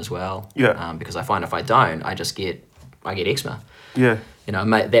gluten as well. Yeah. Because I find if I don't, I get eczema. Yeah.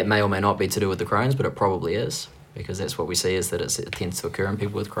 That may or may not be to do with the Crohn's, but it probably is, because that's what we see is that it tends to occur in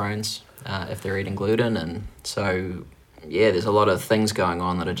people with Crohn's if they're eating gluten. And so, yeah, there's a lot of things going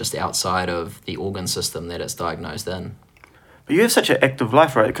on that are just outside of the organ system that it's diagnosed in. But you have such an active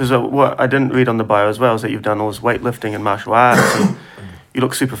life, right? Because what I didn't read on the bio as well is that you've done all this weightlifting and martial arts, and you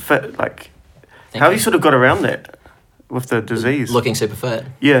look super fit. Like, how have you sort of got around that with the disease? Looking super fit.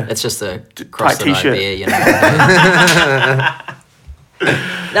 Yeah. It's just a cross tight that t-shirt. I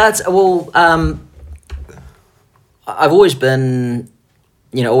bear, No, it's, I've always been,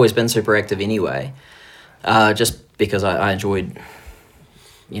 super active anyway, just because I enjoyed,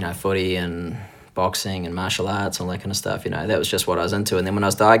 footy and boxing and martial arts and all that kind of stuff. That was just what I was into. And then when I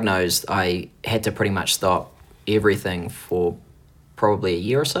was diagnosed, I had to pretty much stop everything for probably a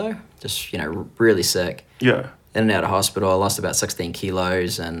year or so, just, really sick. Yeah. In and out of hospital. I lost about 16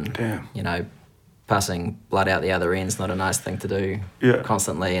 kilos, and, Damn. passing blood out the other end's not a nice thing to do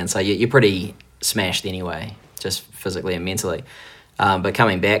constantly. And so you're pretty smashed anyway, just physically and mentally. But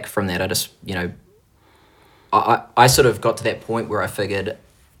coming back from that, I just, I sort of got to that point where I figured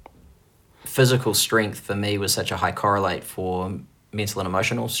physical strength for me was such a high correlate for mental and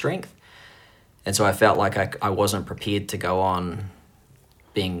emotional strength. And so I felt like I wasn't prepared to go on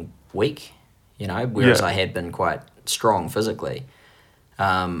being weak, whereas I had been quite strong physically.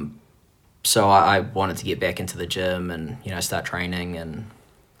 So I wanted to get back into the gym and, start training and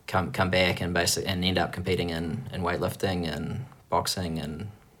come back and end up competing in weightlifting and boxing and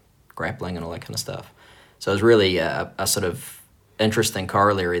grappling and all that kind of stuff. So it was really a sort of interesting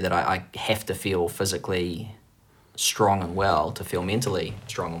corollary that I have to feel physically strong and well to feel mentally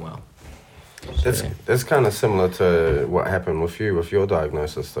strong and well. It's kind of similar to what happened with you with your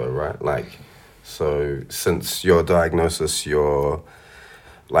diagnosis, though, right? Like, so since your diagnosis, you're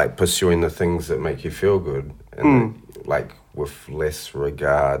like pursuing the things that make you feel good, and like with less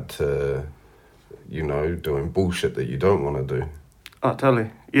regard to, doing bullshit that you don't want to do. Oh, totally.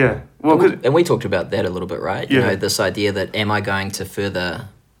 Yeah. Well, And we talked about that a little bit, right? Yeah. This idea that am I going to further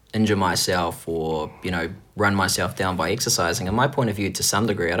injure myself or, run myself down by exercising? In my point of view, to some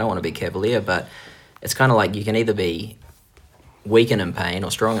degree, I don't want to be cavalier, but it's kind of like you can either be weak and in pain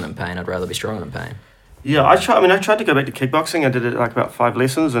or strong and in pain. I'd rather be strong and in pain. yeah, I tried to go back to kickboxing. I did it like about 5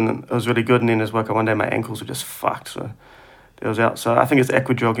 lessons, and it was really good. And then as one day, my ankles were just fucked, so it was out. So I think it's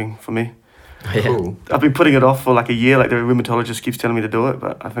aqua jogging for me. Yeah. Cool. I've been putting it off for like a year. Like the rheumatologist keeps telling me to do it,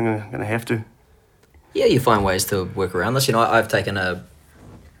 but I think I'm gonna have to. Yeah, you find ways to work around this. I've taken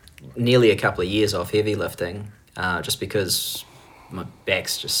nearly a couple of years off heavy lifting just because my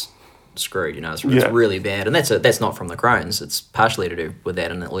back's just screwed. It's really bad, and that's not from the Crohn's. It's partially to do with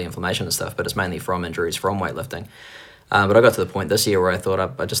that and all the inflammation and stuff, but it's mainly from injuries from weightlifting. But I got to the point this year where I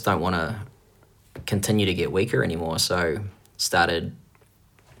thought I just don't want to continue to get weaker anymore, so started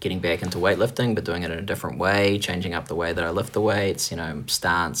getting back into weightlifting, but doing it in a different way, changing up the way that I lift the weights,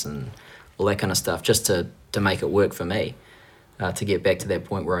 stance and all that kind of stuff, just to make it work for me, to get back to that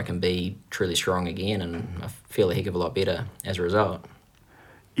point where I can be truly strong again, and I feel a heck of a lot better as a result.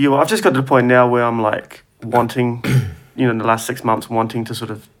 Yeah, well, I've just got to the point now where I'm like, wanting, in the last 6 months, wanting to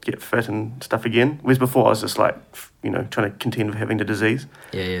sort of get fit and stuff again. Whereas before I was just like, trying to contend with having the disease.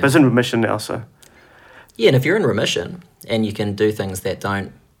 Yeah. But it's in remission now, so. Yeah, and if you're in remission and you can do things that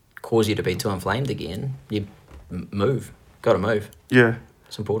don't cause you to be too inflamed again, you move. Got to move. Yeah.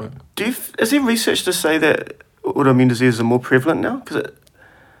 It's important. Is there research to say that autoimmune diseases are more prevalent now?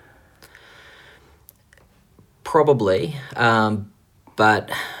 Probably, but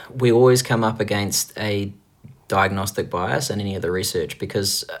we always come up against a diagnostic bias in any of the research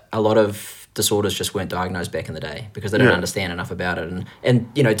because a lot of disorders just weren't diagnosed back in the day because they don't understand enough about it.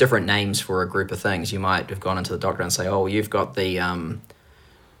 And different names for a group of things. You might have gone into the doctor and say, oh, you've got the,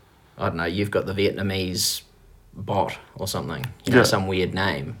 you've got the Vietnamese bot or something, some weird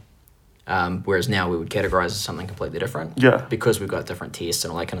name. Whereas now we would categorize as something completely different. Yeah. Because we've got different tests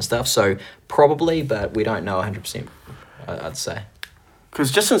and all that kind of stuff. So probably, but we don't know 100%, I'd say. Because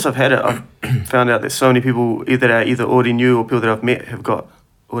just since I've had it, I've found out that so many people either already knew or people that I've met have got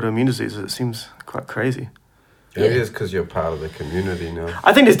autoimmune diseases. It seems quite crazy. Yeah. It is because you're part of the community now.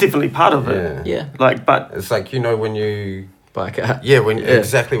 I think there's definitely part of it. Yeah. But It's like, when you... Buy a car. Yeah,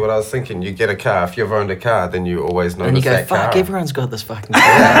 exactly what I was thinking. You get a car. If you've owned a car, then you always notice And you go, that car. fuck, everyone's got this fucking car.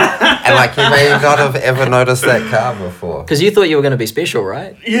 And you may not have ever noticed that car before. Because you thought you were going to be special,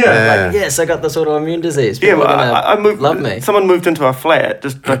 right? yeah. Yes, I got this autoimmune disease. Yeah, People well, are I gonna moved. love me. Someone moved into our flat,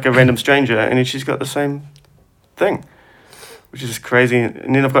 just like a random stranger, and she's got the same thing, which is just crazy.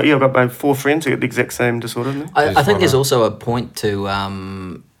 And then I've got my 4 friends who got the exact same disorder. I think there's also a point to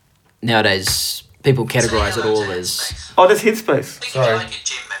nowadays people categorize it all as Oh, there's Headspace. Sorry. Like a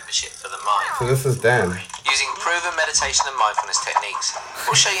gym membership for the mind. So this is Dan. Using proven meditation and mindfulness techniques,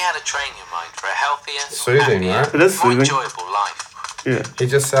 we'll show you how to train your mind for a healthier, Soothing, happier, right? It is more soothing. enjoyable life. Yeah. He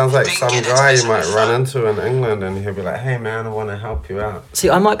just sounds like some guy you might run into in England, and he'll be like, "Hey man, I want to help you out." See,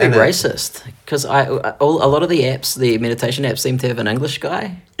 I might be And then- racist because a lot of the apps, the meditation apps, seem to have an English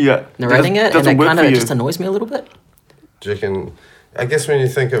guy Yeah. narrating it, and doesn't it work kind for of you. just annoys me a little bit. Do you reckon? I guess when you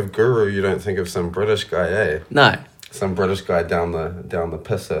think of guru, you don't think of some British guy, eh? No, Some British guy down the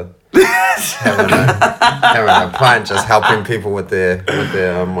pisser, having a pint, just helping people with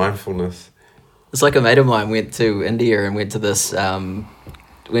their mindfulness. it's like a mate of mine went to India and went to this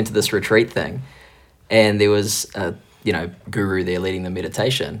retreat thing, and there was a guru there leading the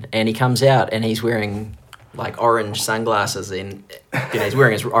meditation, and he comes out and he's wearing orange sunglasses, and he's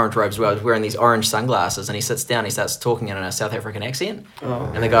wearing his orange robe as well. He's wearing these orange sunglasses, and he sits down, he starts talking in a South African accent,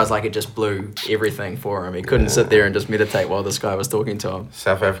 and the guy's like, it just blew everything for him. He couldn't sit there and just meditate while this guy was talking to him.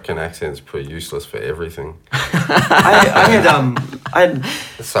 South African accent's pretty useless for everything. I had.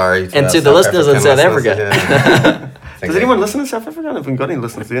 Sorry. And our to the listeners in South listeners, Africa. Does anyone listen in South Africa? I haven't got any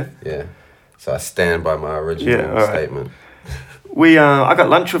listeners there. Yeah. So I stand by my original Yeah, all right. statement. I got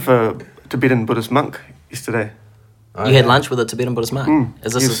lunch with a Tibetan Buddhist monk yesterday. You had lunch with a Tibetan Buddhist monk.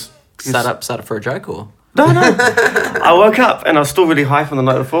 Is this He's- set up for a joke or? No. I woke up and I was still really high from the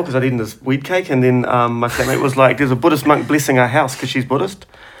night before because I'd eaten this weed cake, and then my flatmate was like, "There's a Buddhist monk blessing our house because she's Buddhist."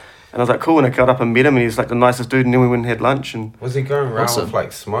 And I was like, "Cool." And I got up and met him, and he's like the nicest dude. And then we went and had lunch, and Was he going around Awesome.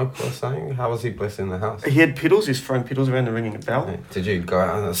 with smoke or something? How was he blessing the house? he had pedals. He's throwing pedals around and ringing a bell. Did you go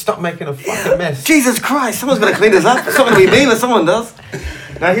out and stop making a fucking mess? Jesus Christ! Someone's got to clean this up. It's not going to be me unless someone does.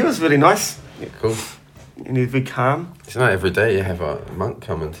 No, he was really nice, Cool. and he's very calm. It's not every day you have a monk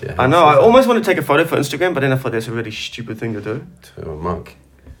come into your house. I know. I is it? almost want to take a photo for Instagram, but then I thought that's a really stupid thing to do. To a monk.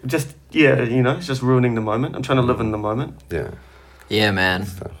 Just it's just ruining the moment. I'm trying to live in the moment. Yeah. Yeah, man.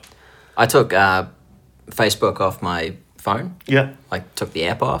 Stuff. I took Facebook off my phone. Yeah. Took the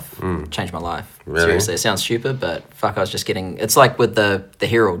app off. Changed my life. Really? Seriously, it sounds stupid, but fuck, I was just getting... It's like with the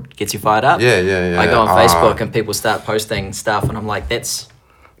Herald, gets you fired up. Yeah. I go on Ah. Facebook and people start posting stuff, and I'm like, that's...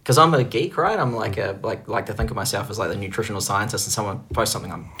 Because I'm a geek, right? I'm like to think of myself as like the nutritional scientist, and someone posts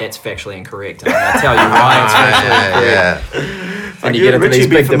something, that's factually incorrect, and I'm going to tell you why it's factually incorrect. Yeah. And you get into these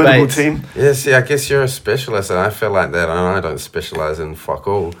big formidable debates. team. Yeah, see, I guess you're a specialist, and I feel like that, and I don't specialise in fuck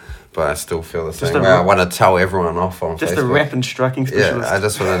all, but I still feel the Just same a way. I rap- want to tell everyone off on Just Facebook. a rap and striking specialist. Yeah, I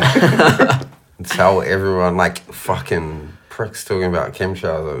just want to tell everyone, like, fucking pricks talking about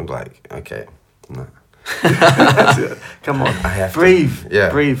chemtrails. I'm like, okay, no. That's it. Come on. I have to. Breathe. Yeah.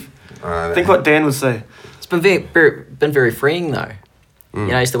 Breathe. Think what Dan would say. It's been very freeing though.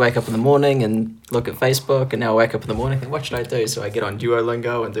 I used to wake up in the morning and look at Facebook, and now I wake up in the morning and think, what should I do? So I get on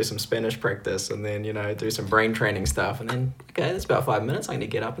Duolingo and do some Spanish practice, and then, do some brain training stuff, and then, okay, that's about 5 minutes. I need to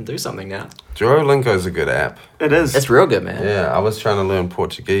get up and do something now. Duolingo's a good app. It is. That's real good, man. Yeah, I was trying to learn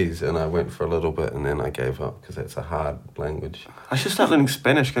Portuguese, and I went for a little bit, and then I gave up because it's a hard language. I should start learning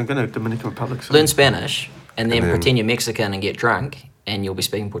Spanish. I'm going to Dominican Republic soon. Learn Spanish, and then And then- pretend you're Mexican and get drunk, and you'll be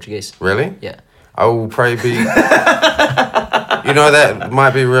speaking Portuguese. Really? Yeah. I will probably be. That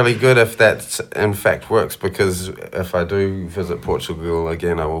might be really good if that in fact works, because if I do visit Portugal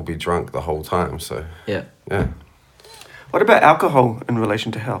again, I will be drunk the whole time. So Yeah. yeah. What about alcohol in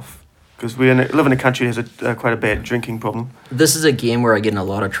relation to health? Because we live in a country that has quite a bad drinking problem. This is again where I get in a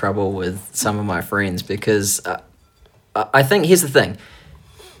lot of trouble with some of my friends, because I think here's the thing.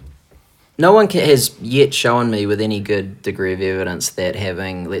 No one has yet shown me with any good degree of evidence that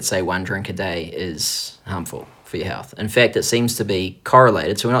having, let's say, 1 drink a day is harmful for your health. In fact, it seems to be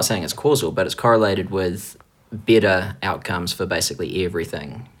correlated, so we're not saying it's causal, but it's correlated with better outcomes for basically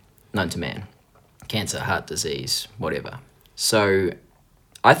everything known to man. Cancer, heart disease, whatever. So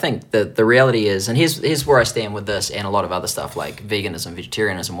I think that the reality is, and here's where I stand with this and a lot of other stuff like veganism,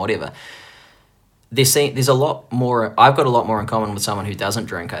 vegetarianism, whatever. There's a lot more. I've got a lot more in common with someone who doesn't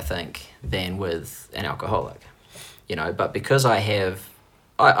drink, I think, than with an alcoholic. But because I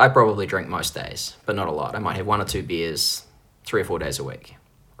probably drink most days, but not a lot. I might have 1 or 2 beers 3 or 4 days a week,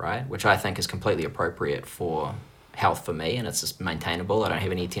 right? Which I think is completely appropriate for health for me, and it's just maintainable. I don't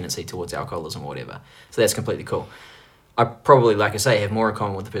have any tendency towards alcoholism or whatever. So that's completely cool. I probably, like I say, have more in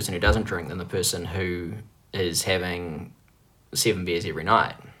common with the person who doesn't drink than the person who is having 7 beers every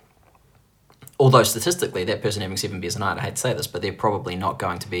night. Although statistically, that person having 7 beers a night, I hate to say this, but they're probably not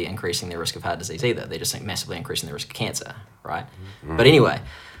going to be increasing their risk of heart disease either. They're just massively increasing their risk of cancer, right? Mm-hmm. But anyway,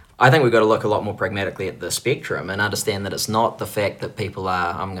 I think we've got to look a lot more pragmatically at the spectrum and understand that it's not the fact that people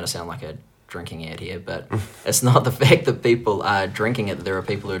are, I'm going to sound like a drinking ad here, but it's not the fact that people are drinking it, that there are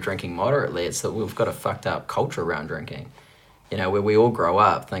people who are drinking moderately. It's that we've got a fucked up culture around drinking, where we all grow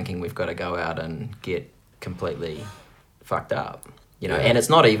up thinking we've got to go out and get completely fucked up. And it's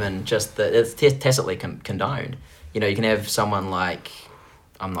not even just that it's tacitly condoned. You can have someone like,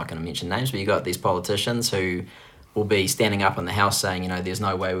 I'm not going to mention names, but you got these politicians who will be standing up in the House saying, there's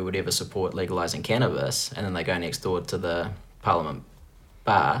no way we would ever support legalising cannabis, and then they go next door to the Parliament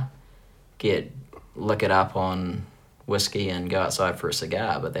bar, lick it up on whiskey and go outside for a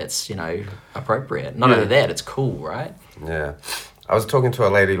cigar, but that's, appropriate. Not only that, it's cool, right? Yeah. I was talking to a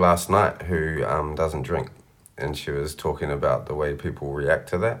lady last night who doesn't drink, and she was talking about the way people react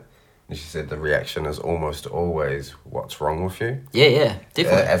to that. And she said the reaction is almost always, what's wrong with you? Yeah,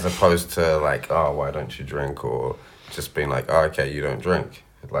 definitely. As opposed to like, oh, why don't you drink? Or just being like, oh, okay, you don't drink.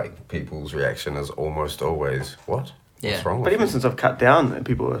 Like, people's reaction is almost always, what? Yeah. What's wrong with But even you? since I've cut down,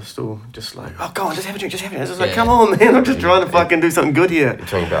 people are still just like, oh, go on, just have a drink, just have a drink. It's just like, come on, man, I'm just trying to fucking do something good here. You're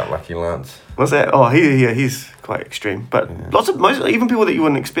talking about Lucky Lance. What's that? Oh, he's quite extreme. But even people that you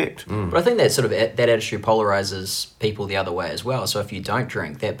wouldn't expect. But I think that sort of that attitude polarizes people the other way as well. So if you don't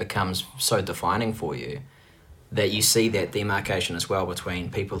drink, that becomes so defining for you that you see that demarcation as well between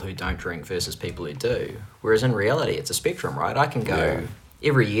people who don't drink versus people who do. Whereas in reality, it's a spectrum, right? I can go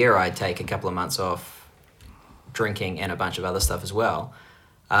every year. I take a couple of months off drinking and a bunch of other stuff as well,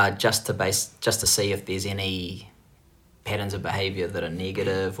 just to see if there's any patterns of behavior that are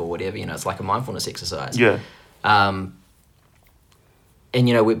negative or whatever. It's like a mindfulness exercise. Yeah. And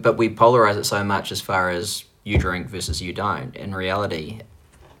but we polarize it so much as far as you drink versus you don't. In reality,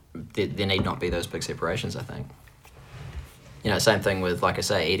 there need not be those big separations, I think. Same thing with, like I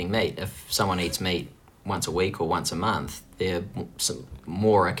say, eating meat. If someone eats meat once a week or once a month, they're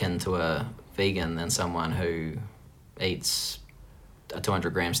more akin to a vegan than someone who eats a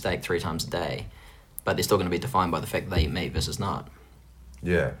 200-gram steak 3 times a day. But they're still going to be defined by the fact that they eat meat versus not.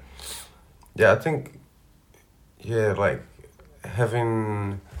 Yeah. Yeah, I think, like,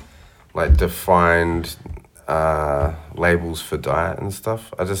 having, like, defined labels for diet and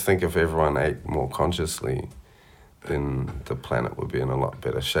stuff, I just think if everyone ate more consciously, then the planet would be in a lot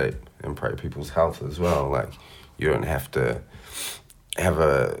better shape, and probably people's health as well. Like, you don't have to have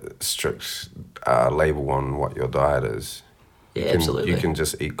a strict label on what your diet is. Yeah, absolutely. You can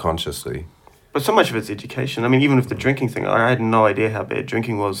just eat consciously. But so much of it's education. I mean, even with the drinking thing, I had no idea how bad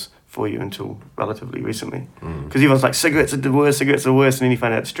drinking was for you until relatively recently. Because everyone's like, cigarettes are the worst, and then you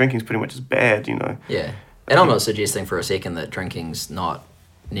find out drinking's pretty much as bad, Yeah. And I'm not suggesting for a second that drinking's not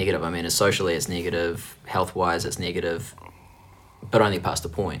negative. I mean, socially it's negative, health-wise it's negative, but only past a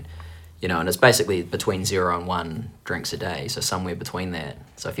point. And it's basically between 0 and 1 drinks a day, so somewhere between that.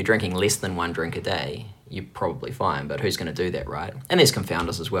 So if you're drinking less than 1 drink a day, you're probably fine, but who's going to do that, right? And there's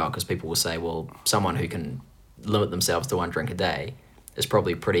confounders as well, because people will say, well, someone who can limit themselves to 1 drink a day is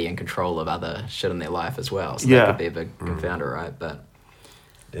probably pretty in control of other shit in their life as well. So that could be a big confounder, right? But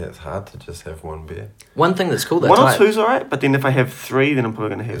yeah, it's hard to just have 1 beer. one thing that's cool, though, 1 or 2's all right, but then if I have 3, then I'm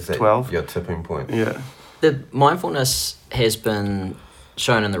probably going to Is have that 12. your tipping point? Yeah. the mindfulness has been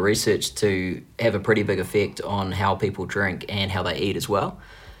shown in the research to have a pretty big effect on how people drink and how they eat as well.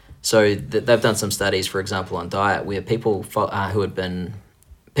 So they've done some studies, for example, on diet, where people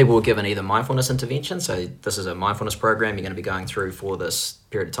people were given either mindfulness intervention, so this is a mindfulness program you're going to be going through for this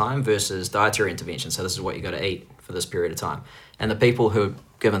period of time, versus dietary intervention, so this is what you got to eat for this period of time. And the people who were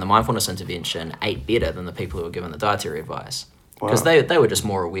given the mindfulness intervention ate better than the people who were given the dietary advice. Because they were just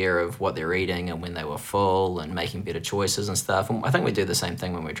more aware of what they're eating and when they were full and making better choices and stuff. And I think we do the same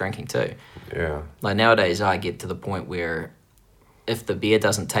thing when we're drinking too. Yeah. Like nowadays, I get to the point where if the beer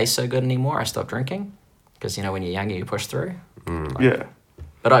doesn't taste so good anymore, I stop drinking. Because, you know, when you're younger, you push through. Yeah.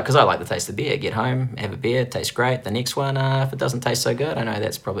 But because I like the taste of beer, get home, have a beer, tastes great. The next one, if it doesn't taste so good, I know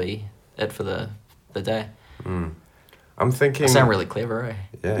that's probably it for the day. I'm thinking. I sound really clever, eh?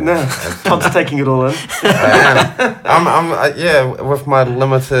 Yeah. No, Tom's taking it all in. With my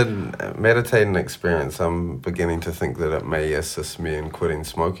limited meditating experience, I'm beginning to think that it may assist me in quitting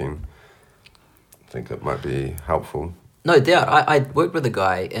smoking. I think it might be helpful. No doubt. I worked with a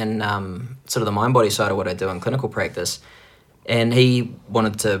guy in sort of the mind-body side of what I do in clinical practice, and he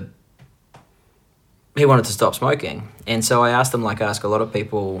wanted to stop smoking. And so I asked him, like I ask a lot of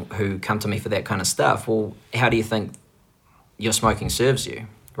people who come to me for that kind of stuff, well, how do you think your smoking serves you,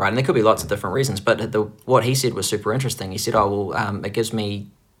 right? And there could be lots of different reasons, but what he said was super interesting. He said, it gives me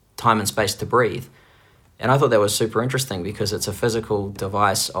time and space to breathe. And I thought that was super interesting because it's a physical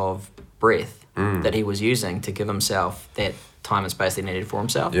device of breath that he was using to give himself that time and space that he needed for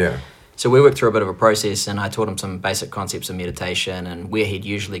himself. Yeah. So we worked through a bit of a process, and I taught him some basic concepts of meditation, and where he'd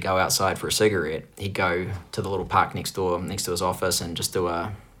usually go outside for a cigarette, he'd go to the little park next door, next to his office, and just do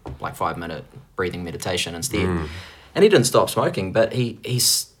a 5-minute breathing meditation instead. And he didn't stop smoking, but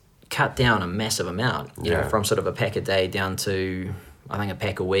he's cut down a massive amount, you know, from sort of a pack a day down to, I think, a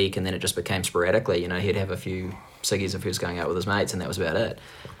pack a week, and then it just became sporadically. You know, he'd have a few ciggies if he was going out with his mates, and that was about it.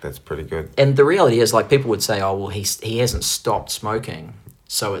 That's pretty good. And the reality is, like, people would say, oh, well, he hasn't stopped smoking,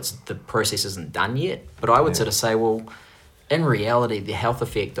 so the process isn't done yet. But I would sort of say, well, in reality, the health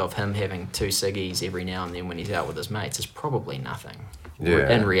effect of him having 2 ciggies every now and then when he's out with his mates is probably nothing. Yeah.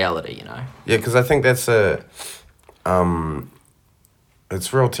 In reality, you know. Yeah, because I think that's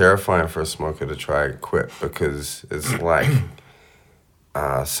it's real terrifying for a smoker to try and quit because it's like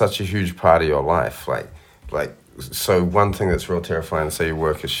such a huge part of your life. So one thing that's real terrifying, say you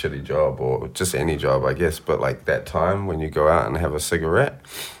work a shitty job or just any job, I guess, but like that time when you go out and have a cigarette,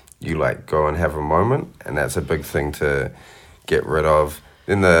 you like go and have a moment, and that's a big thing to get rid of.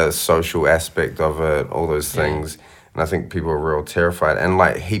 Then the social aspect of it, all those things. And I think people are real terrified. And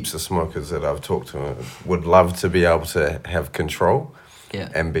like heaps of smokers that I've talked to would love to be able to have control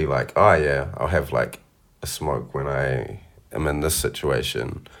and be like, oh yeah, I'll have like a smoke when I am in this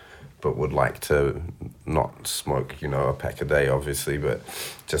situation, but would like to not smoke, you know, a pack a day, obviously, but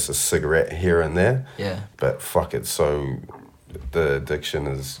just a cigarette here and there. Yeah. But fuck it, so the addiction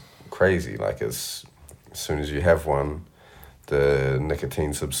is crazy. Like as soon as you have one, the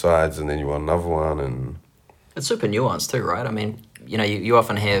nicotine subsides and then you want another one, and it's super nuanced too, right? I mean, you know, you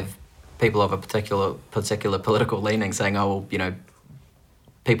often have people of a particular political leaning saying, oh, well, you know,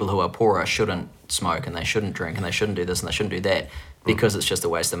 people who are poorer shouldn't smoke and they shouldn't drink and they shouldn't do this and they shouldn't do that because it's just a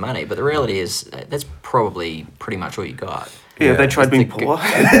waste of money. But the reality is that's probably pretty much all you got. Yeah, they tried being poor.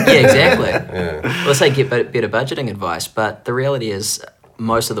 Yeah, exactly. Let's say get better budgeting advice, but the reality is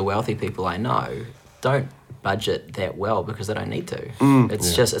most of the wealthy people I know don't budget that well because they don't need to.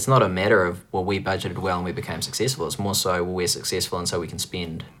 It's not a matter of, well, we budgeted well and we became successful. It's more so, well, we're successful and so we can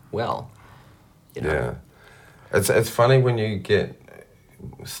spend well. You know? Yeah. It's funny when you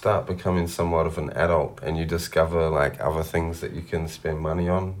start becoming somewhat of an adult and you discover like other things that you can spend money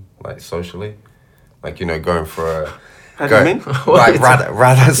on, like socially. Like, you know, going for a How do you mean? Like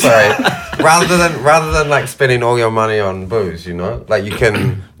rather than like spending all your money on booze, you know, like you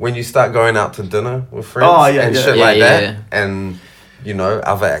can when you start going out to dinner with friends shit like that, and you know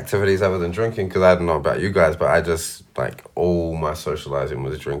other activities other than drinking. Because I don't know about you guys, but I just like all my socializing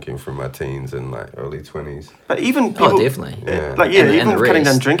was drinking from my teens and like early 20s. But even people, definitely, even cutting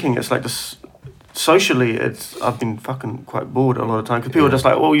down drinking, it's like just. Socially, I've been fucking quite bored a lot of time because people are just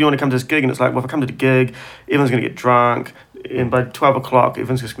like, well, you want to come to this gig, and it's like, well, if I come to the gig, everyone's gonna get drunk, and by 12 o'clock,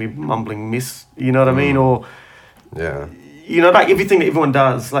 everyone's just gonna be mumbling mess. You know what I mean? Or you know, like everything that everyone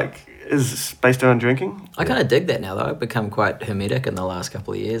does, like, is based around drinking. I kind of dig that now, though. I've become quite hermetic in the last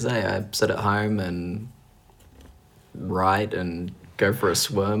couple of years. I sit at home and write and go for a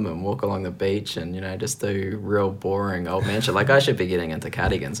swim and walk along the beach and, you know, just do real boring old man shit. Like, I should be getting into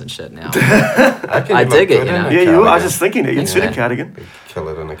cardigans and shit now. I dig it, you know. Yeah, I was just thinking it. You'd suit a cardigan. Kill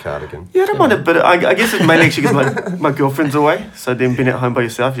it in a cardigan. Yeah, I don't mind it, but I guess it's mainly actually because my girlfriend's away. So then being at home by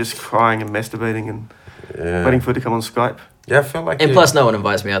yourself, you're just crying and masturbating and waiting for her to come on Skype. Yeah, I feel like. And plus, no one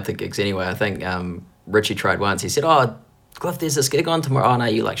invites me out to gigs anyway. I think Richie tried once. He said, "Oh, Cliff, there's this gig on tomorrow." "Oh no,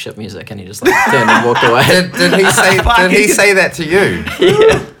 you like shit music," and he just like turned and walked away. Did he say? Did he say that to you?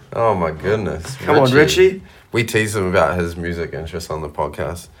 Yeah. Oh my goodness. Come on, Richie. We teased him about his music interests on the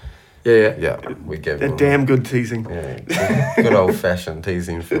podcast. Yeah. Yeah, we gave They're him. damn good teasing. Yeah, good old fashioned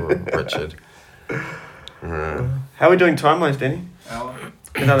teasing for Richard. How are we doing time-wise, Danny? Hour.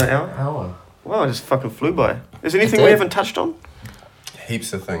 Another hour? Hour. Wow, it just fucking flew by. Is there anything It we did. haven't touched on?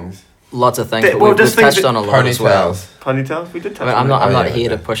 Heaps of things. Lots of things, That- but well, we've just things touched that- on a lot as well. Ponytails. Ponytails? We did touch I mean, on I'm not. that. I'm Oh, not yeah, here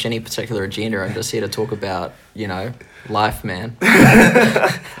to yeah. push any particular agenda. I'm just here to talk about, life, man.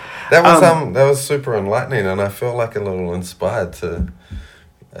 That was super enlightening, and I feel like a little inspired to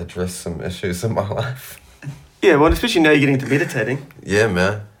address some issues in my life. Yeah, well, especially now you're getting to meditating. Yeah,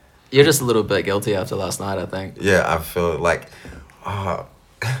 man. You're just a little bit guilty after last night, I think. Yeah, I feel like, oh,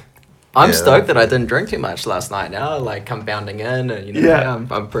 I'm Yeah, stoked that I that's- didn't drink too much last night. Now, like, come bounding in, and Yeah.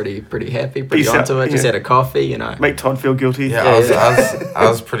 I'm pretty happy, pretty Peace onto out, it. Just yeah. had a coffee, Make Todd feel guilty. yeah, I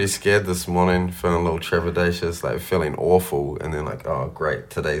was pretty scared this morning, feeling a little trepidatious, like feeling awful, and then like, oh great,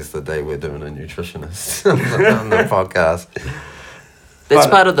 today's the day we're doing a nutritionist on the podcast. That's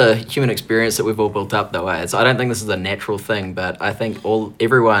But- part of the human experience that we've all built up, though. I don't think this is a natural thing, but I think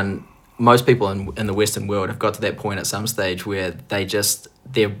most people in the Western world have got to that point at some stage where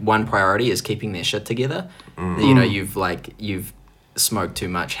their one priority is keeping their shit together. You've smoked too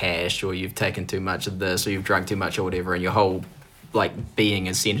much hash, or you've taken too much of this, or you've drunk too much, or whatever, and your whole being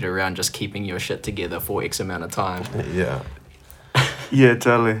is centered around just keeping your shit together for X amount of time. Yeah, Yeah,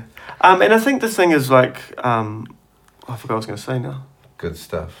 totally. And I think the thing is I forgot what I was going to say now. good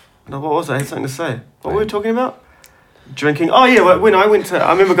stuff. No, what was I? I had something to say. What were we talking about? Drinking. Oh, yeah, when I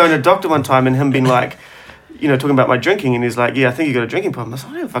remember going to a doctor one time and him being like, talking about my drinking, and he's like, yeah, I think you got a drinking problem. I was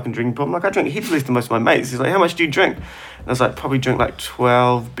like, I don't have a fucking drinking problem. Like, I drink heaps less than most of my mates. He's like, how much do you drink? And I was like, probably drink like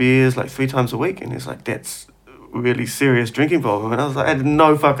 12 beers, like 3 times a week. And he's like, that's a really serious drinking problem. And I was like, I had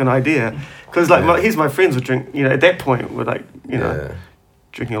no fucking idea. Because, he's my friends would drink, at that point, were like, Yeah.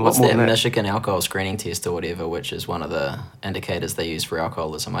 drinking a lot What's more that than that. Michigan alcohol screening test or whatever, which is one of the indicators they use for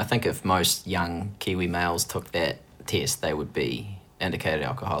alcoholism? I think if most young Kiwi males took that test, they would be indicated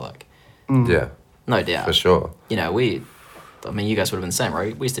alcoholic. Yeah, No doubt. for sure. You guys would have been the same,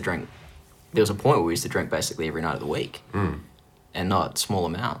 right? We used to drink, there was a point where we used to drink basically every night of the week. And not small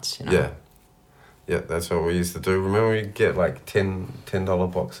amounts, Yeah. Yeah, that's what we used to do. Remember we get like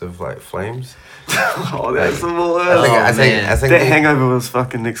 $10 box of like Flames? Oh, that's the I worst. think, Oh, I think, man. I think That we- hangover was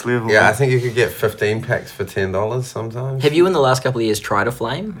fucking next level. yeah, I think you could get 15 packs for $10 sometimes. Have you in the last couple of years tried a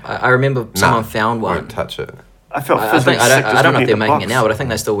flame? I remember someone found one. Won't touch it. I felt I physically think sick I just don't know looking if they're at the making box. it now, but I think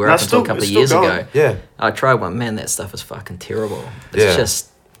they still were No, up until a it's couple of still years going. ago. Yeah, I tried one. Man, that stuff is fucking terrible. It's Yeah. just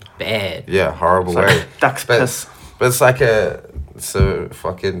bad. yeah, horrible It's way. like duck's But- piss. But it's it's a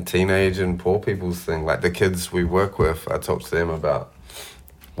fucking teenage and poor people's thing. Like the kids we work with, I talk to them about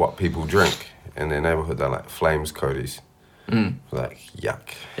what people drink in their neighborhood. They're like Flames, Cody's. Like, yuck.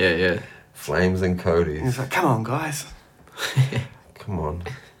 Yeah. Flames and He's Cody's. like, come on, guys. Come on.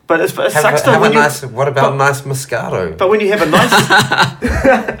 But it Have, sucks a, though have when a you. nice, what about a nice Moscato? But when you have a nice,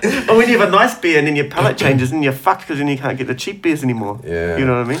 but when you have a nice beer and then your palate changes and you're fucked because then you can't get the cheap beers anymore. Yeah. You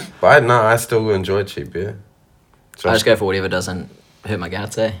know what I mean? But I still enjoy cheap beer. I just go for whatever doesn't hurt my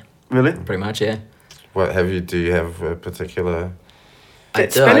guts, Really? Pretty much, yeah. Do you have a particular? I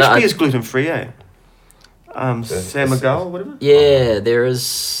do. Spanish I- beer is gluten free, eh? San Miguel or whatever. Yeah, there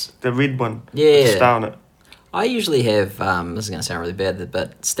is. The red one. Yeah. With the star on it. I usually have, this is going to sound really bad,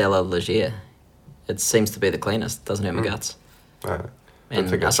 but Stella Leger. It seems to be the cleanest. Doesn't hurt my guts. Don't And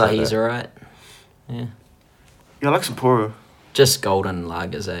think I've tried Asahi's that. alright. Yeah. Yeah, I like Sapporo. Just golden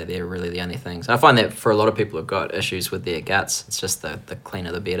lagers, they're really the only things. I find that for a lot of people who've got issues with their guts, it's just the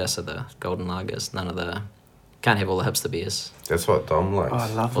cleaner the better, so the golden lagers, can't have all the hipster beers. That's what Dom likes. Oh, I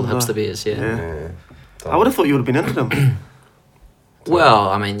love All the them. hipster beers, yeah. Yeah. Dom. I would have thought you would have been into them. Well,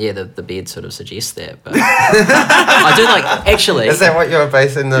 I mean, yeah, the beard sort of suggests that, but I do like, actually, Is that what you're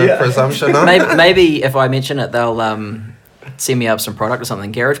basing the Yeah. presumption on? maybe if I mention it, they'll send me up some product or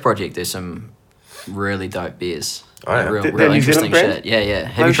something. Garage Project do some really dope beers. Oh, yeah. Real, They're real New interesting Zealand brand? shit. Yeah.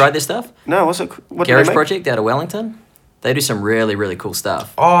 Have No you sh- tried their stuff? No, what's it? What do Garage they make? Project out of Wellington. They do some really, really cool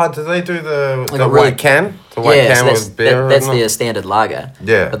stuff. Oh, do they do the Like a really- white can? The white Yeah, can so with beer that's in it? their standard lager.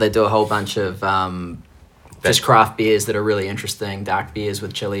 Yeah. But they do a whole bunch of just craft beers that are really interesting, dark beers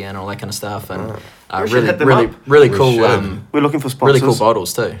with chili and all that kind of stuff, and We should really, hit them really, up. really We cool, should. We're looking for really sponsors. cool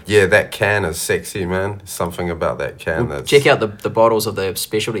bottles too. Yeah, that can is sexy, man. Something about that can. That's, Check out the bottles of the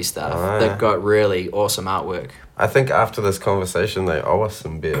specialty stuff. Oh, They've yeah. got really awesome artwork. I think after this conversation, they owe us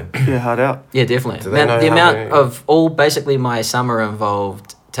some beer. Yeah, hard out. Yeah, definitely. Do they know The how amount many- of basically my summer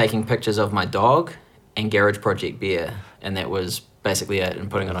involved taking pictures of my dog and Garage Project beer, and that was basically it, and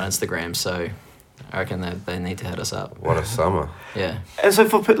putting it on Instagram. So I reckon they need to hit us up. What a summer. Yeah. And so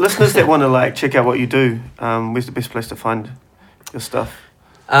for listeners that want to like check out what you do, where's the best place to find your stuff?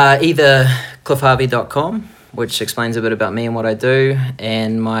 Either cliffharvey.com, which explains a bit about me and what I do,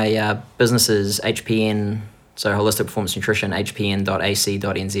 and my business is HPN, so Holistic Performance Nutrition,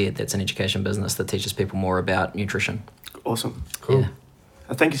 hpn.ac.nz. That's an education business that teaches people more about nutrition. Awesome. Cool. Yeah.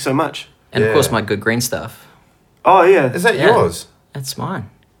 Thank you so much. And of Yeah. course, my Good Green stuff. Oh yeah. Is that Yeah. yours? That's mine.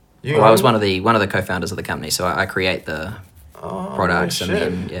 You Well, I was own one of the co-founders of the company, so I create the Oh, products no and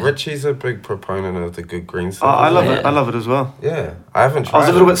shit. then, yeah. Richie's a big proponent of the good green Oh, stuff. I love Yeah. it. I love it as well. Yeah, I haven't tried I was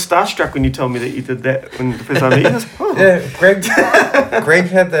a little it. bit starstruck when you told me that you did that when the first time I met you. Oh. Yeah, Greg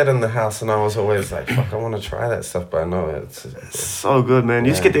had that in the house, and I was always like, "Fuck, I want to try that stuff," but I know it's So good, man.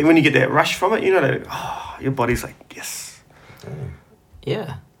 You just Yeah. get that when you get that rush from it, you know that your body's like, yes.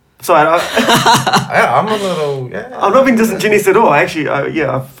 Yeah. So I'm a little I'm not being disingenuous at all. Actually,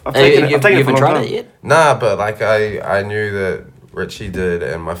 I've Have taken it. you I've taken it for a haven't long tried time. it yet? Nah, but like I knew that Richie did,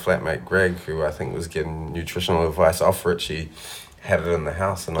 and my flatmate Greg, who I think was getting nutritional advice off Richie, had it in the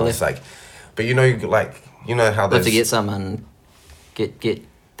house, and I Well, was like, but you know how I'll have there's to get some and get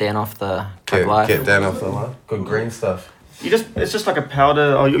Dan off the truck get, life. get down off the line. Good green stuff. It's just like a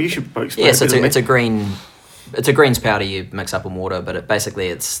powder. Oh, you should explain. Yeah, so it better it's a than me. green, it's a greens powder you mix up in water, but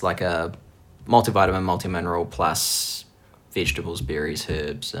it's like a multivitamin, multimineral plus vegetables, berries,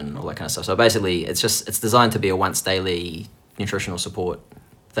 herbs, and all that kind of stuff. So basically, it's designed to be a once daily nutritional support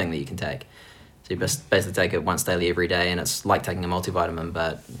thing that you can take. So you just basically take it once daily every day, and it's like taking a multivitamin,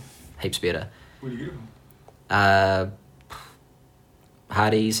 but heaps better. Where do you get it from?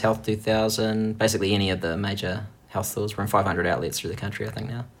 Hardy's, Health 2000, basically any of the major health stores. We're in 500 outlets through the country, I think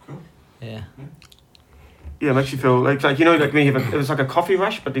now. Cool. Yeah. Yeah, it makes you feel like when you have it was like a coffee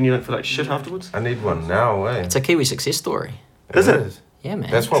rush, but then you don't feel like shit afterwards. I need one now, eh? It's a Kiwi success story. Is it? Yeah,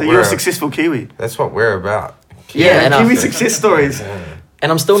 man. That's what So we're. you're a successful Kiwi. That's what we're about. Yeah, and Kiwi I- success stories.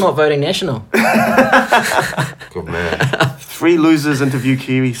 And I'm still not voting national. Good man. 3 losers interview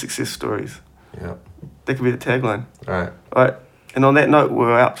Kiwi success stories. Yeah. That could be the tagline. All right. All right. And on that note,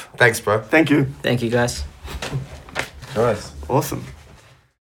 we're out. Thanks, bro. Thank you. Thank you, guys. Nice. Awesome.